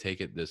you want to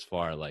take it this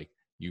far, like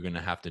you're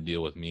gonna have to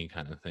deal with me,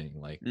 kind of thing.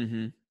 Like,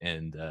 Mm-hmm.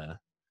 and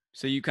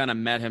So you kind of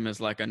met him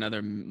as like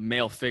another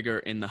male figure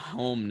in the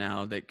home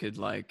now that could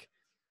like,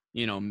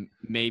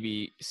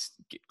 maybe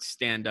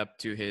stand up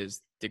to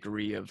his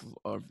degree of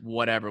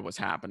whatever was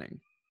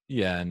happening.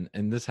 yeah,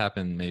 and this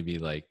happened maybe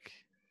like,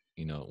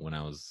 when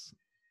I was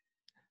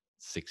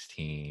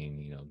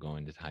 16,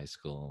 going to high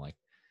school,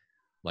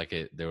 like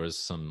it there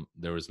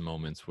was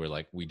moments where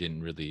like we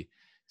didn't really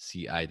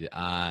see eye to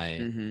eye.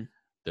 Mm-hmm.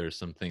 There's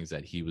some things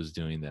that he was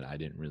doing that I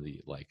didn't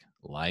really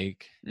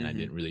and I Mm-hmm.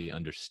 didn't really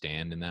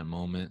understand in that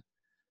moment.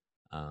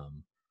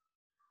 um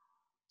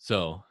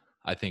so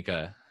I think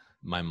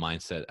my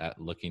mindset at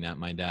looking at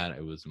my dad,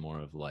 it was more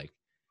of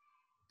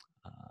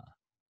uh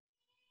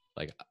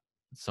like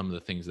some of the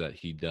things that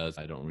he does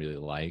I don't really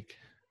like.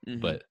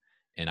 Mm-hmm. But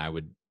and I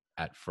would,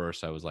 at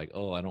first I was like,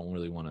 oh, I don't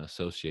really want to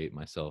associate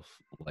myself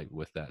like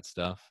with that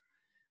stuff.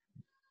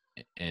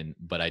 And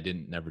but I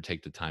didn't never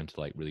take the time to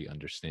like really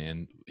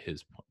understand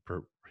his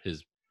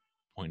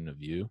point of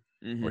view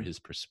or Mm-hmm. his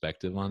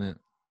perspective on it.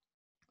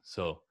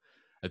 So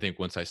I think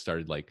once I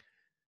started like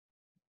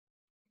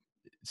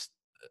s-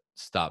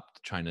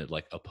 stopped trying to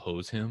like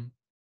oppose him,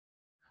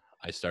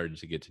 I started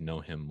to get to know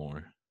him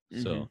more.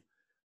 Mm-hmm. So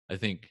I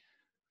think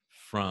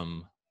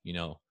from,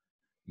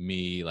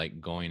 me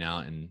like going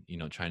out and,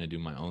 trying to do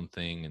my own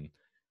thing, and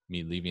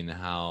me leaving the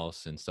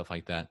house and stuff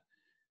like that,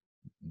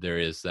 there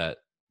is that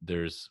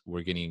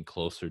we're getting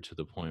closer to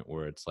the point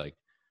where it's like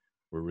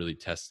we're really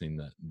testing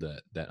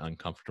that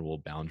uncomfortable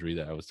boundary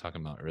that I was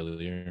talking about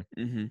earlier,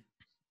 Mm-hmm.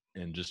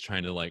 and just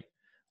trying to like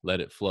let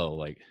it flow.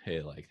 Like,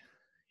 hey, like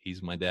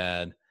he's my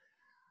dad,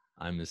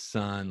 I'm his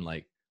son.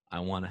 Like I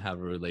want to have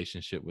a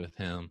relationship with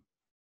him.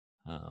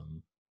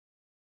 Um,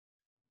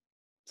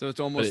 So it's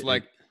but almost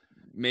like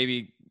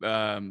maybe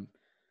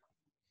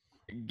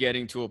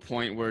getting to a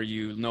point where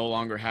you no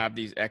longer have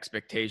these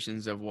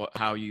expectations of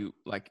how you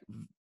like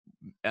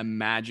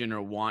imagine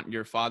or want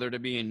your father to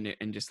be,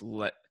 and just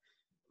let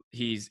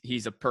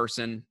he's a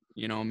person,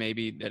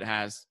 maybe that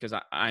has, because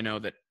I know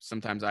that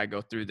sometimes I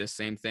go through this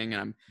same thing,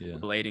 and I'm yeah,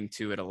 relating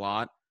to it a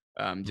lot.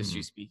 Just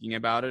you hmm speaking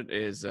about it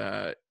is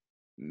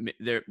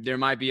there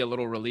might be a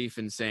little relief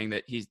in saying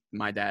that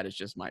my dad is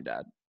just my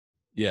dad.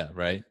 yeah,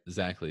 right,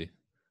 exactly.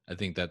 I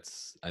think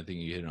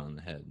you hit it on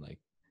the head.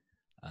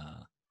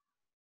 Uh,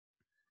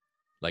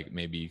 like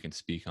maybe you can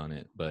speak on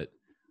it, but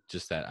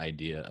just that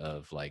idea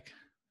of like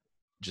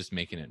just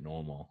making it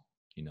normal,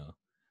 you know,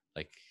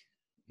 like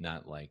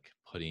not like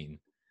putting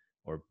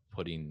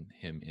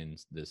him in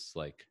this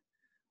like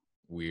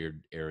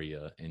weird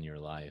area in your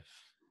life,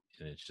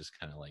 and it's just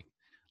kind of like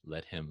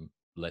let him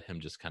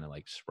just kind of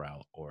like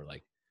sprout, or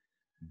like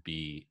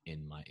be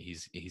in my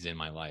he's in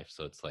my life,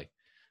 so it's like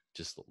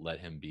just let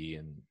him be,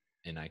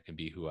 and I can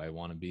be who I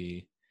want to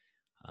be.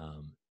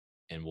 um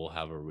and we'll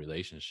have a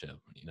relationship,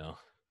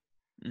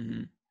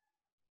 Mm-hmm.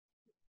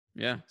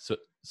 Yeah.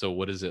 so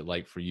what is it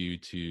like for you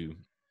to,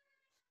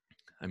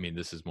 I mean,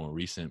 this is more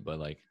recent, but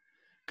like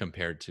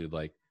compared to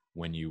like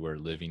when you were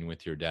living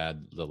with your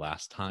dad the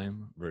last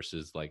time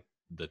versus like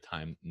the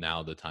time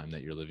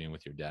that you're living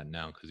with your dad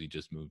now, because you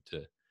just moved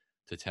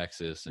to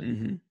Texas, and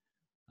Mm-hmm.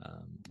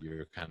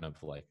 you're kind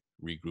of like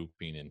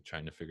regrouping and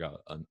trying to figure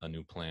out a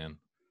new plan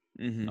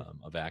Mm-hmm.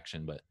 of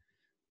action. But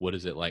what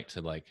is it like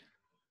to like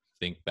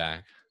think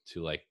back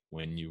to like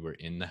when you were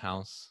in the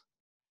house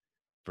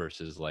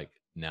versus like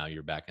now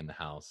you're back in the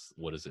house?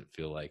 What does it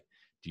feel like?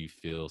 Do you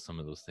feel some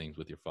of those things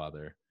with your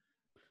father,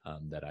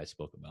 that I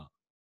spoke about?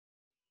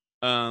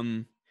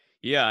 um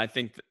yeah, I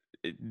think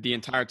the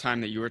entire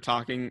time that you were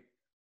talking,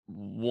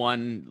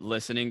 one,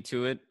 listening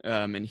to it,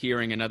 and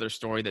hearing another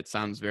story that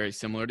sounds very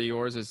similar to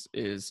yours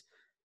is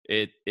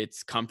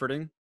it's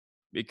comforting,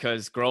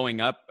 because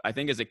growing up, I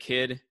think as a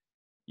kid,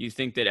 you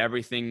think that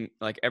everything,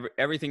 like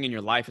everything in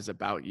your life is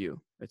about you.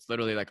 It's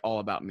literally like all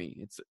about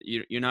me.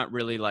 You're not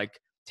really like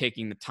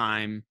taking the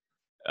time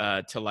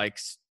to like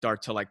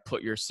start to like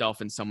put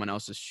yourself in someone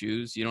else's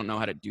shoes. You don't know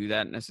how to do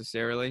that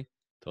necessarily.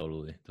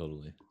 Totally,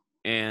 totally.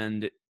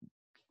 And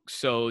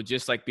so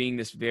just like being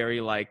this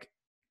very like,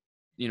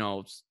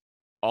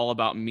 all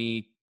about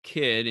me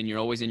kid, and you're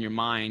always in your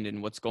mind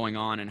and what's going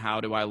on and how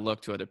do I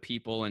look to other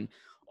people and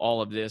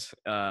all of this.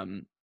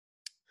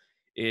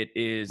 It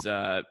is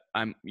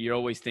you're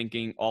always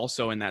thinking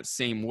also in that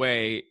same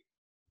way,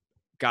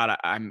 god,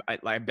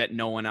 I bet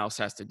no one else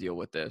has to deal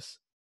with this.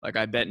 Like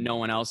I bet no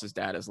one else's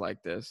dad is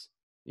like this,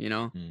 you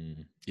know.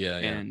 Yeah,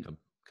 yeah. And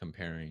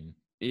Comparing.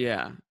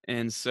 yeah,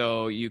 and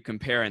so you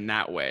compare in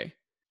that way.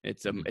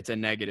 Mhm. It's a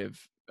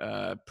negative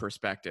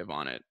perspective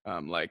on it.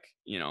 Like,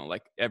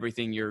 like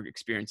everything you're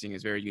experiencing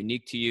is very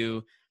unique to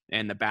you,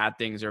 and the bad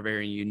things are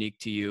very unique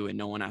to you, and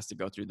no one has to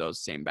go through those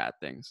same bad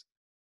things.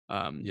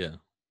 Um, Yeah.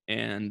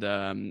 and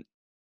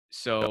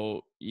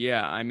So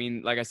yeah, I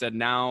mean, like I said,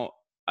 now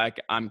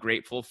I'm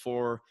grateful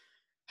for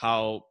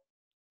how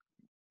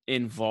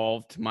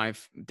involved my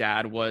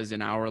dad was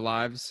in our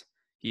lives.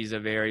 He's a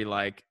very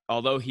like,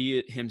 although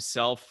he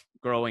himself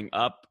growing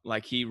up,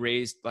 like he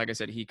raised, like I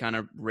said, he kind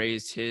of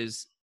raised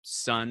his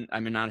son. I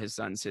mean, not his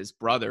sons, his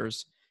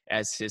brothers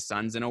as his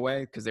sons in a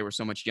way, because they were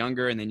so much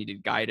younger and they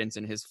needed guidance.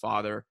 And his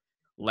father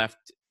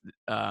left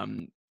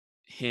um,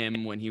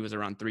 him when he was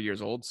around 3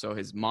 years old. So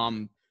his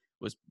mom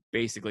was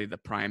basically the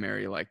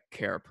primary like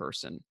care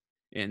person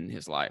in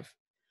his life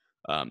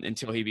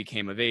until he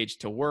became of age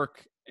to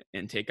work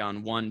and take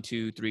on 1,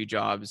 2, 3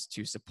 jobs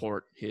to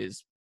support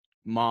his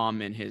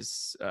mom and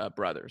his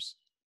brothers.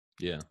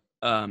 Yeah.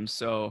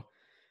 So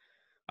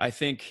I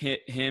think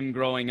him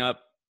growing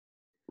up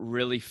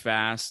really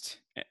fast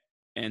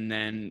and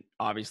then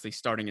obviously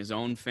starting his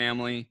own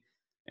family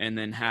and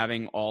then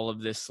having all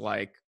of this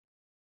like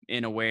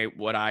in a way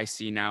what I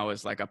see now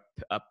is like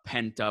a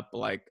pent up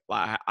like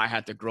I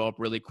had to grow up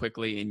really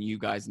quickly and you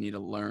guys need to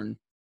learn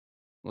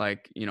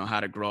like how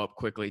to grow up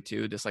quickly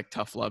too, this like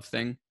tough love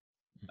thing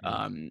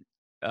Hmm.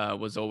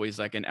 was always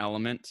like an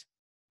element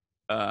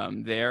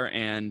there.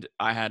 And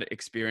I had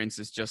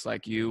experiences just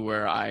like you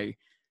where I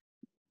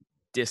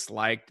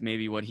disliked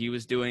maybe what he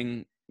was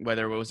doing,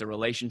 whether it was a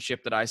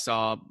relationship that I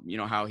saw,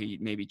 how he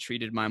maybe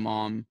treated my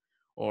mom,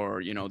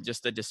 or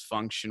just the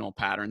dysfunctional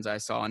patterns I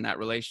saw in that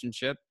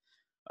relationship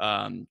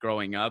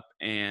growing up.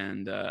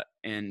 And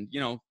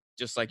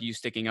just like you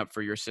sticking up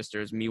for your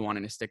sisters, me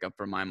wanting to stick up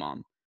for my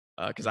mom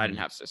because I didn't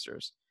Hmm. have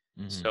sisters.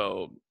 Hmm.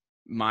 So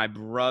my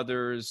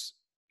brothers,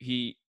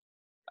 he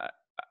I,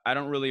 I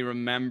don't really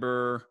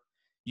remember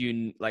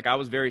like I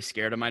was very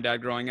scared of my dad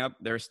growing up.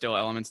 There are still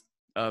elements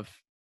of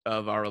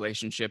our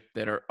relationship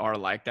that are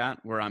like that,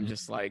 where I'm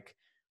just like,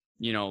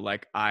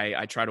 like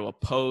I try to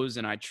oppose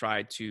and I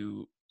try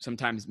to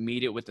sometimes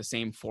meet it with the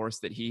same force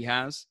that he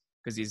has,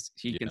 because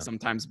he can Yeah.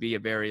 sometimes be a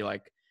very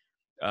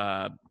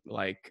uh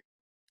like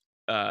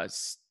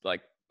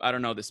like I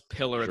don't know, this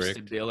pillar of Strict.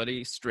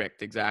 stability,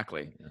 strict,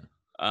 exactly.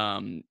 Yeah.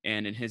 And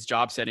in his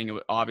job setting,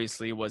 it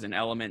obviously was an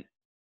element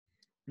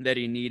that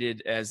he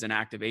needed as an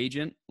active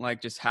agent,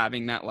 like just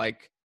having that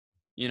like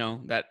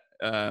that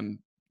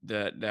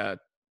the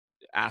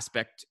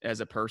aspect as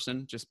a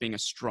person, just being a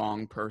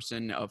strong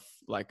person of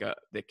like a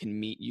that can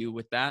meet you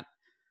with that.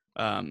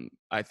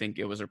 I think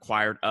it was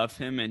required of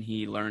him and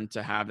he learned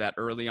to have that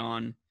early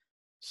on.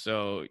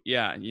 So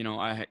yeah,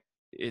 I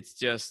it's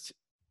just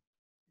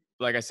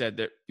like I said,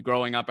 that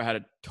growing up I had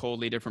a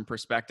totally different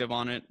perspective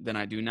on it than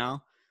I do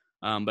now.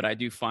 But I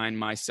do find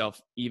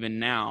myself even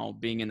now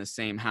being in the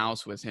same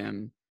house with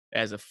him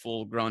as a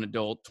full grown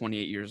adult,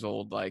 28 years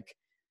old, like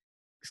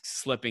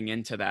slipping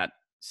into that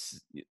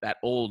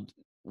old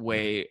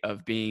way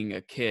of being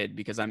a kid,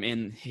 because I'm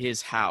in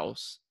his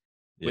house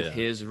with Yeah.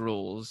 his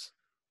rules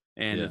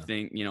and the Yeah.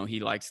 thing, he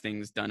likes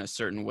things done a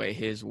certain way,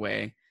 his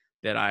way,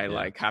 that I Yeah.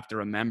 like have to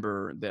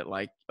remember that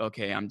like,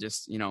 okay, I'm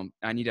just,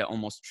 I need to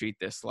almost treat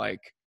this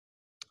like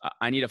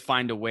I need to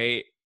find a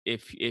way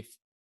if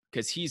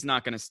because he's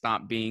not going to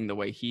stop being the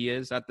way he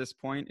is at this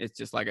point. It's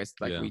just like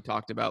Yeah. we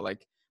talked about,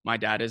 like my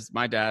dad is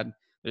my dad.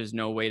 There's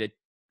no way to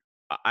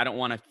I don't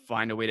want to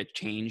find a way to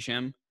change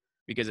him,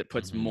 because it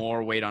puts Hmm.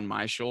 more weight on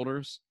my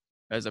shoulders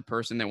as a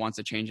person that wants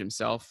to change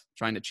himself,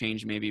 trying to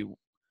change maybe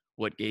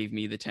what gave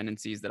me the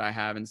tendencies that I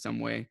have in some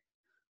way.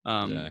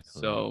 Exactly.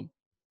 So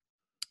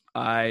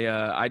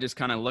I just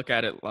kind of look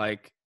at it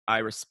like I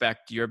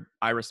respect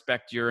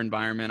your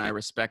environment, I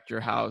respect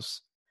your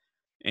house,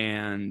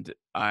 and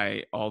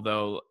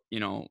although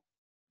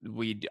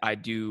I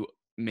do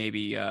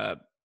maybe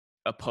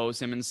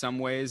oppose him in some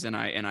ways, and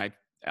I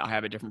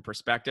have a different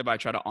perspective. I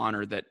try to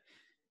honor that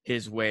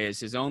his way is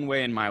his own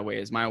way and my way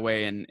is my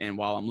way, and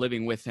while I'm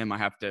living with him, I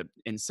have to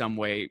in some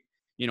way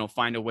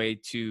find a way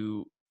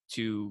to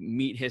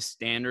meet his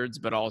standards,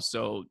 but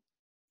also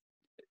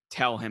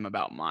tell him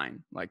about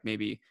mine, like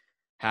maybe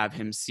have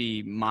him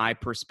see my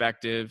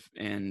perspective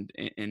and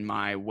in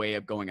my way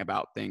of going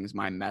about things,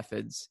 my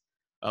methods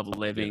of Yeah.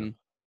 living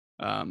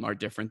are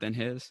different than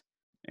his.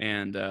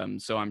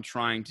 And so I'm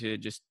trying to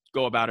just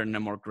go about it in a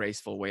more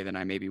graceful way than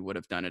I maybe would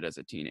have done it as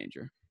a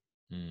teenager.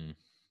 Mm.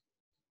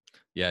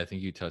 Yeah, I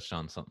think you touched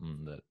on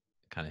something that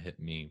kind of hit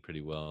me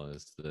pretty well,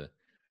 is the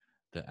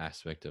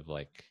aspect of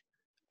like,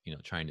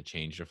 trying to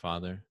change your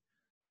father.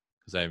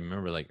 Because I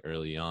remember like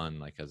early on,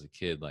 like as a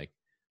kid, like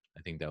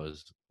I think that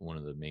was one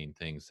of the main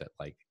things that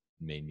like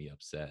made me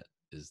upset,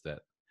 is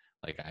that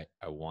like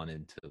I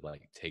wanted to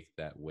like take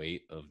that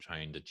weight of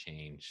trying to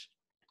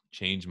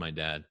change my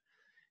dad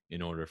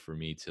in order for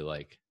me to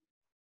like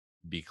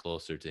be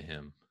closer to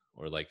him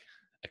or like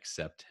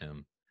accept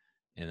him.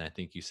 And I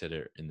think you said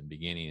it in the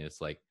beginning, it's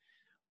like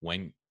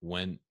when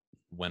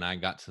I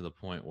got to the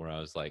point where I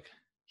was like,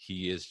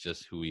 he is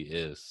just who he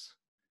is,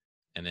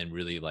 and then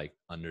really like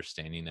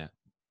understanding that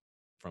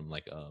from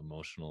like a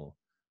emotional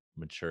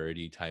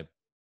maturity type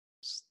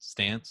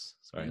stance.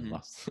 Sorry, I Hmm.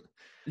 lost.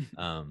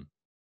 um,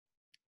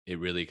 it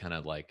really kind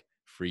of like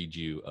freed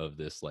you of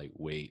this like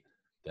weight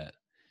that,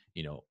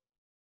 you know,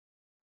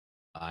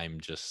 I'm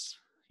just,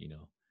 you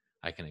know,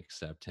 I can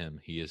accept him.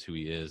 He is who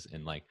he is,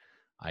 and like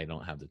I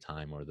don't have the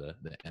time or the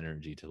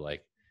energy to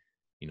like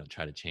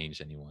try to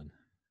change anyone.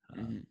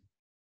 Mhm.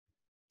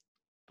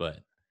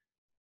 But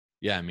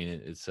yeah, I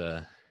mean,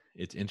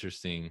 it's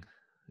interesting,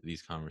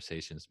 these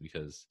conversations,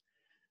 because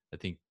I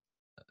think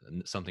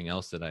something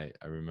else that I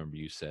remember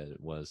you said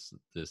was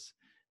this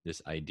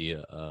idea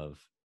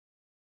of,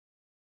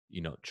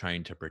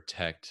 trying to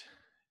protect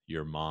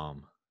your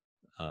mom.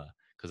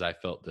 Because I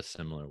felt the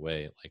similar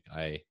way. Like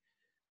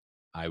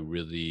I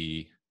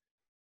really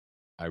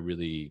I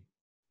really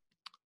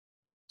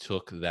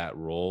took that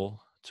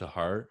role to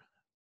heart.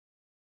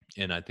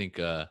 And I think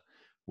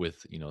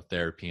with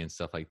therapy and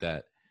stuff like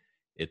that,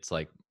 it's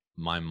like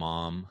my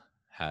mom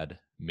had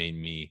made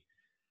me,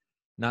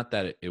 not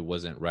that it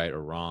wasn't right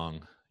or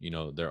wrong,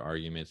 their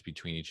arguments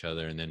between each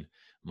other, and then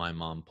my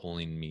mom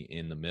pulling me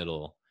in the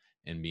middle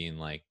and being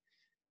like,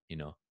 you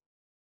know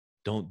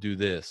don't do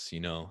this,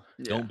 Yeah.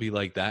 don't be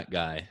like that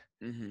guy.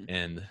 Mhm.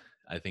 And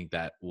I think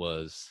that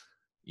was,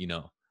 you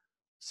know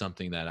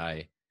something that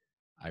I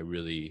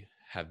really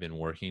have been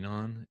working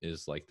on,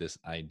 is like this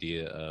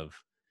idea of,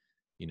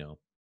 you know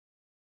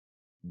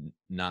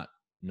not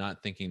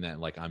not thinking that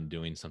like I'm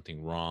doing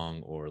something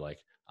wrong, or like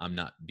I'm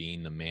not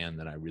being the man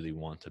that I really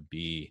want to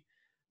be,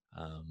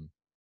 um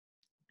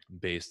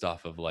based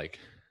off of like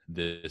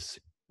this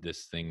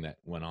thing that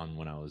went on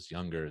when I was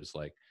younger. Is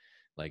like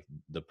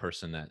the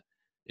person that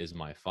is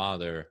my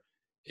father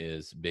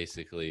is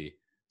basically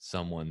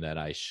someone that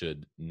I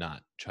should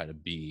not try to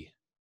be,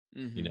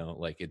 Mhm.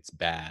 like it's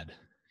bad,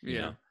 you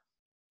Yeah. know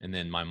and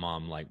then my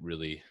mom, like,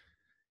 really,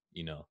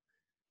 you know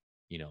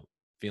you know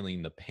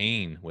feeling the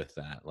pain with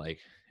that, like.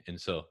 And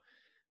so,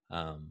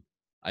 um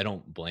I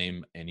don't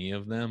blame any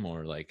of them,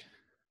 or like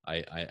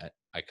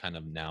I kind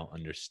of now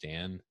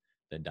understand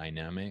the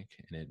dynamic,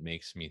 and it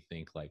makes me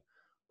think like,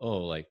 oh,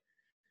 like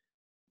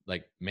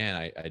man,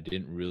 I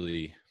didn't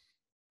really,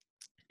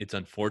 it's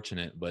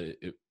unfortunate, but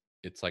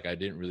it's like I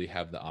didn't really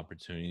have the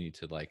opportunity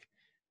to like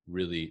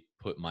really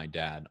put my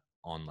dad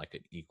on like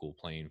an equal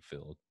playing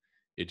field.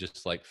 It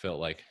just like felt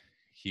like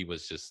he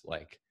was just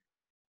like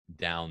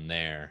down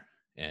there,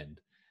 and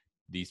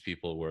these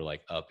people were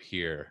like up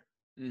here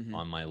Mhm.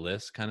 on my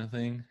list, kind of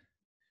thing,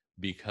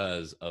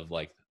 because of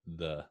like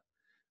the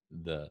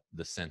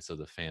sense of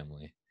the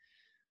family.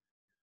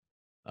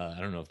 I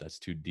don't know if that's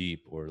too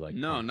deep or like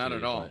No, not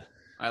at complicated, all.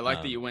 but I like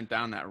that um you went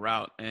down that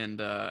route,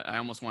 and I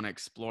almost want to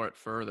explore it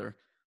further.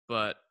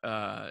 But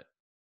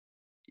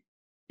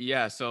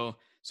yeah,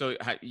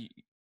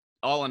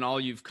 all in all,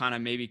 you've kind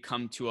of maybe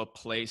come to a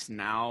place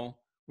now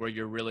where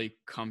you're really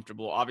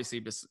comfortable.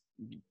 Obviously,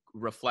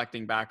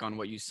 reflecting back on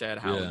what you said,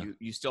 how yeah.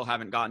 you still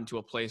haven't gotten to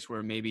a place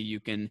where maybe you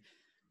can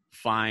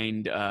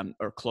find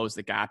or close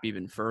the gap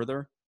even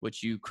further,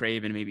 which you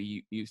crave, and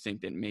maybe you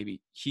think that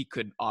maybe he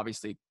could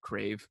obviously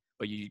crave,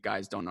 but you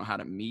guys don't know how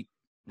to meet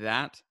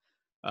that.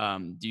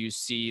 Do you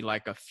see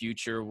like a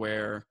future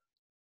where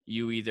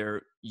you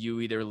either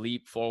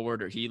leap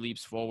forward or he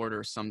leaps forward,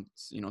 or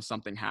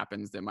something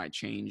happens that might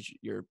change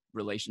your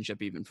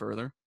relationship even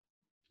further?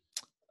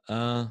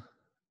 uh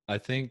i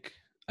think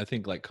I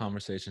think like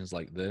conversations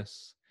like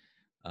this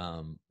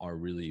are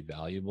really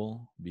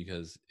valuable,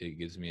 because it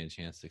gives me a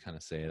chance to kind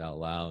of say it out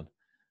loud,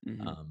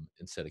 Hmm.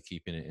 instead of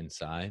keeping it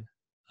inside.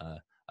 Uh,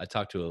 I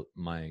talked to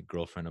my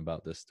girlfriend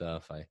about this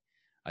stuff.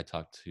 I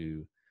talked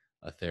to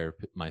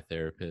my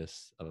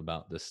therapist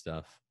about this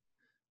stuff,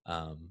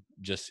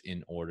 just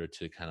in order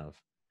to kind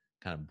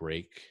of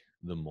break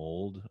the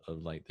mold of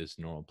like this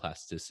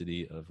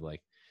neuroplasticity of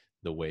like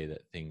the way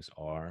that things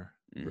are,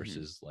 Hmm.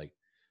 versus like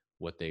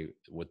what they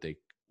what they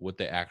what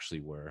they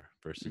actually were,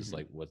 versus Hmm.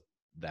 like what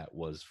that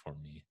was for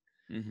me,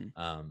 Hmm.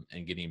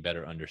 and getting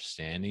better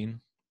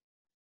understanding.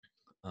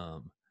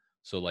 um,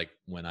 so like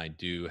when I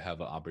do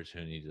have an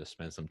opportunity to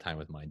spend some time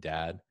with my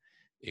dad,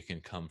 it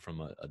can come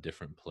from a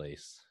different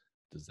place.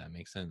 Does that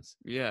make sense?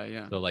 Yeah,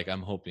 yeah. So like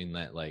I'm hoping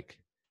that, like,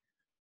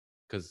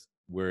 because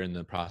we're in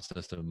the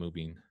process of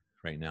moving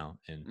right now,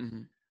 and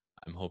Hmm.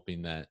 I'm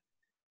hoping that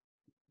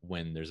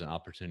when there's an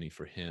opportunity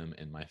for him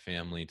and my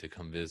family to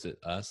come visit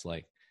us,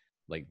 like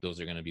those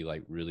are going to be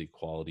like really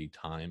quality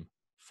time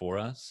for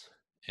us.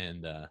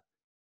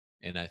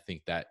 And I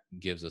think that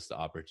gives us the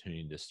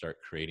opportunity to start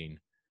creating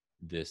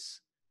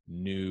this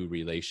new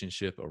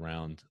relationship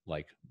around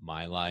like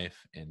my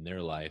life and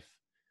their life,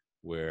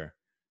 where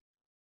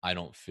I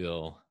don't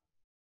feel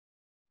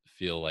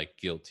like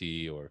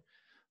guilty or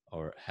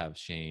have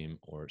shame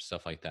or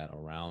stuff like that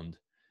around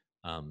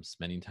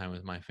spending time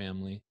with my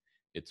family.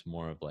 It's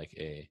more of like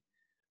a,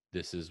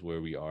 this is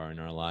where we are in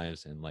our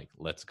lives, and like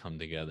let's come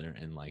together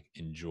and like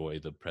enjoy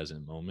the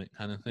present moment,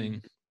 kind of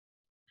thing.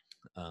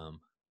 Hmm.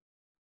 um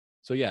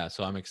so yeah,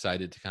 so I'm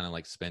excited to kind of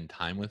like spend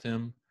time with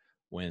him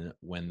when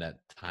that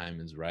time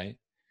is right.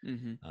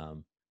 Hmm.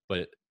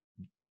 But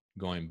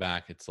going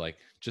back, it's like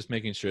just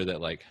making sure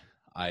that like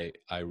I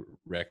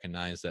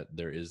recognize that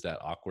there is that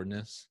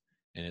awkwardness,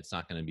 and it's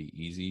not going to be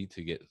easy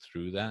to get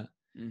through that.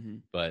 Hmm.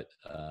 But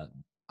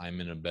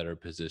I'm in a better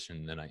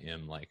position than I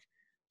am like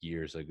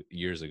years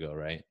ago,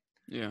 right?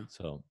 Yeah.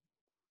 So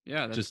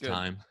Yeah, that's just good.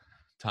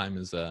 time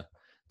is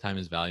time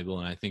is valuable,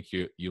 and I think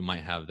you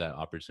might have that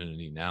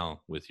opportunity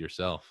now with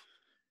yourself.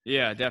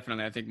 Yeah,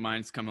 definitely. I think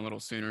mine's come a little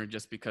sooner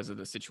just because of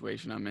the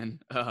situation I'm in.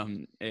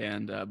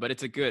 But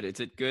it's a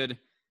good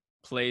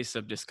place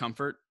of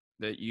discomfort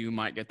that you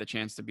might get the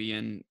chance to be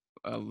in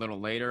a little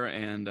later.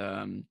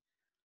 And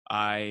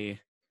I,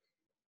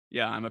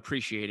 yeah, I'm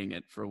appreciating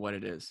it for what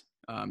it is.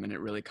 And it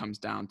really comes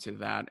down to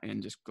that.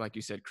 And just like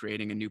you said,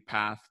 creating a new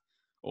path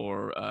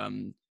or,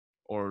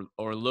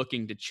 or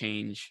looking to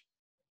change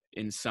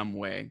in some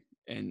way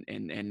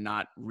and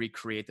not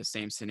recreate the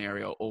same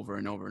scenario over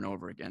and over and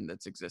over again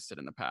that's existed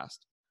in the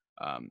past,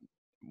 um,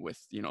 with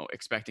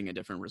expecting a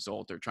different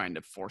result or trying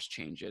to force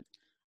change it,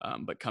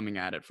 but coming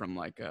at it from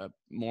like a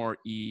more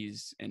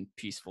ease and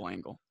peaceful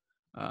angle.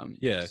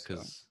 Yeah, So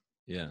because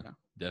yeah, yeah,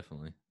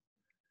 definitely.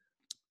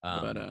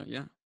 but Um,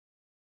 yeah,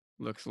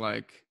 looks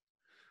like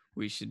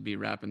we should be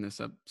wrapping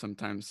this up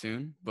sometime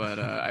soon. But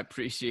I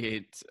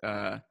appreciate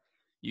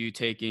you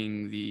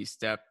taking the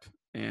step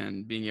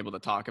and being able to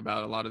talk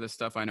about a lot of this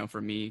stuff. I know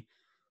for me,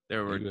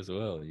 there were you as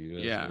well. You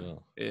as yeah,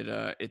 well.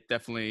 it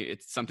definitely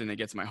it's something that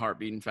gets my heart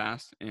beating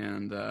fast.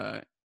 And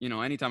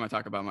anytime I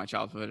talk about my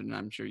childhood, and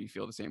I'm sure you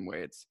feel the same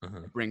way,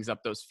 Uh-huh. it brings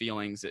up those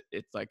feelings.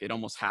 It's like it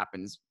almost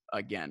happens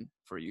again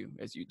for you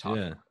as you talk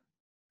Yeah, about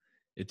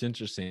it's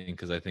interesting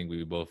because I think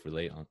we both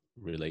relate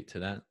to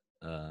that.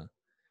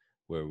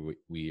 Where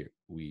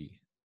we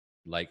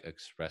like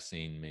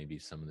expressing maybe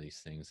some of these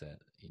things that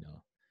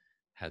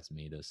has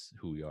made us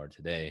who we are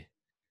today,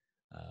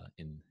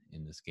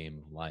 in this game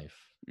of life.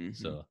 it. Hmm.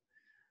 So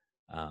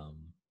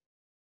um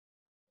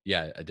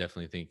yeah, I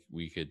definitely think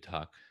we could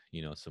talk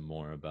some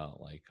more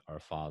about like our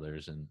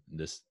fathers and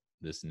this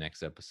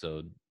next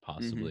episode Hmm.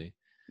 possibly,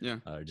 Yeah.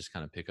 just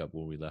kind of pick up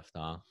where we left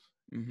off,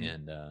 Hmm.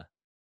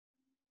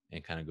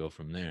 and kind of go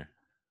from there.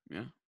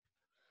 Yeah.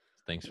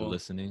 Thanks for Well,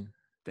 listening.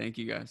 thank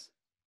you guys.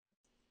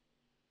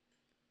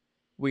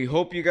 We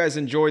hope you guys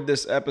enjoyed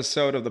this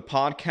episode of the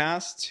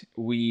podcast.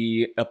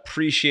 We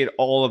appreciate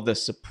all of the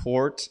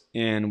support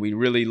and we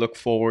really look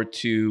forward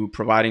to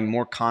providing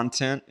more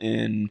content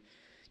and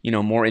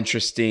more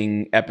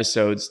interesting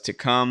episodes to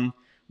come.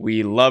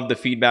 We love the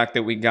feedback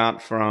that we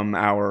got from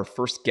our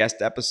first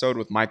guest episode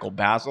with Michael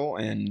Basil,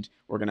 and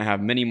we're going to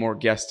have many more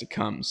guests to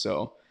come.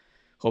 So,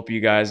 hope you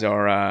guys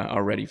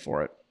are ready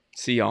for it.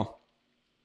 See y'all.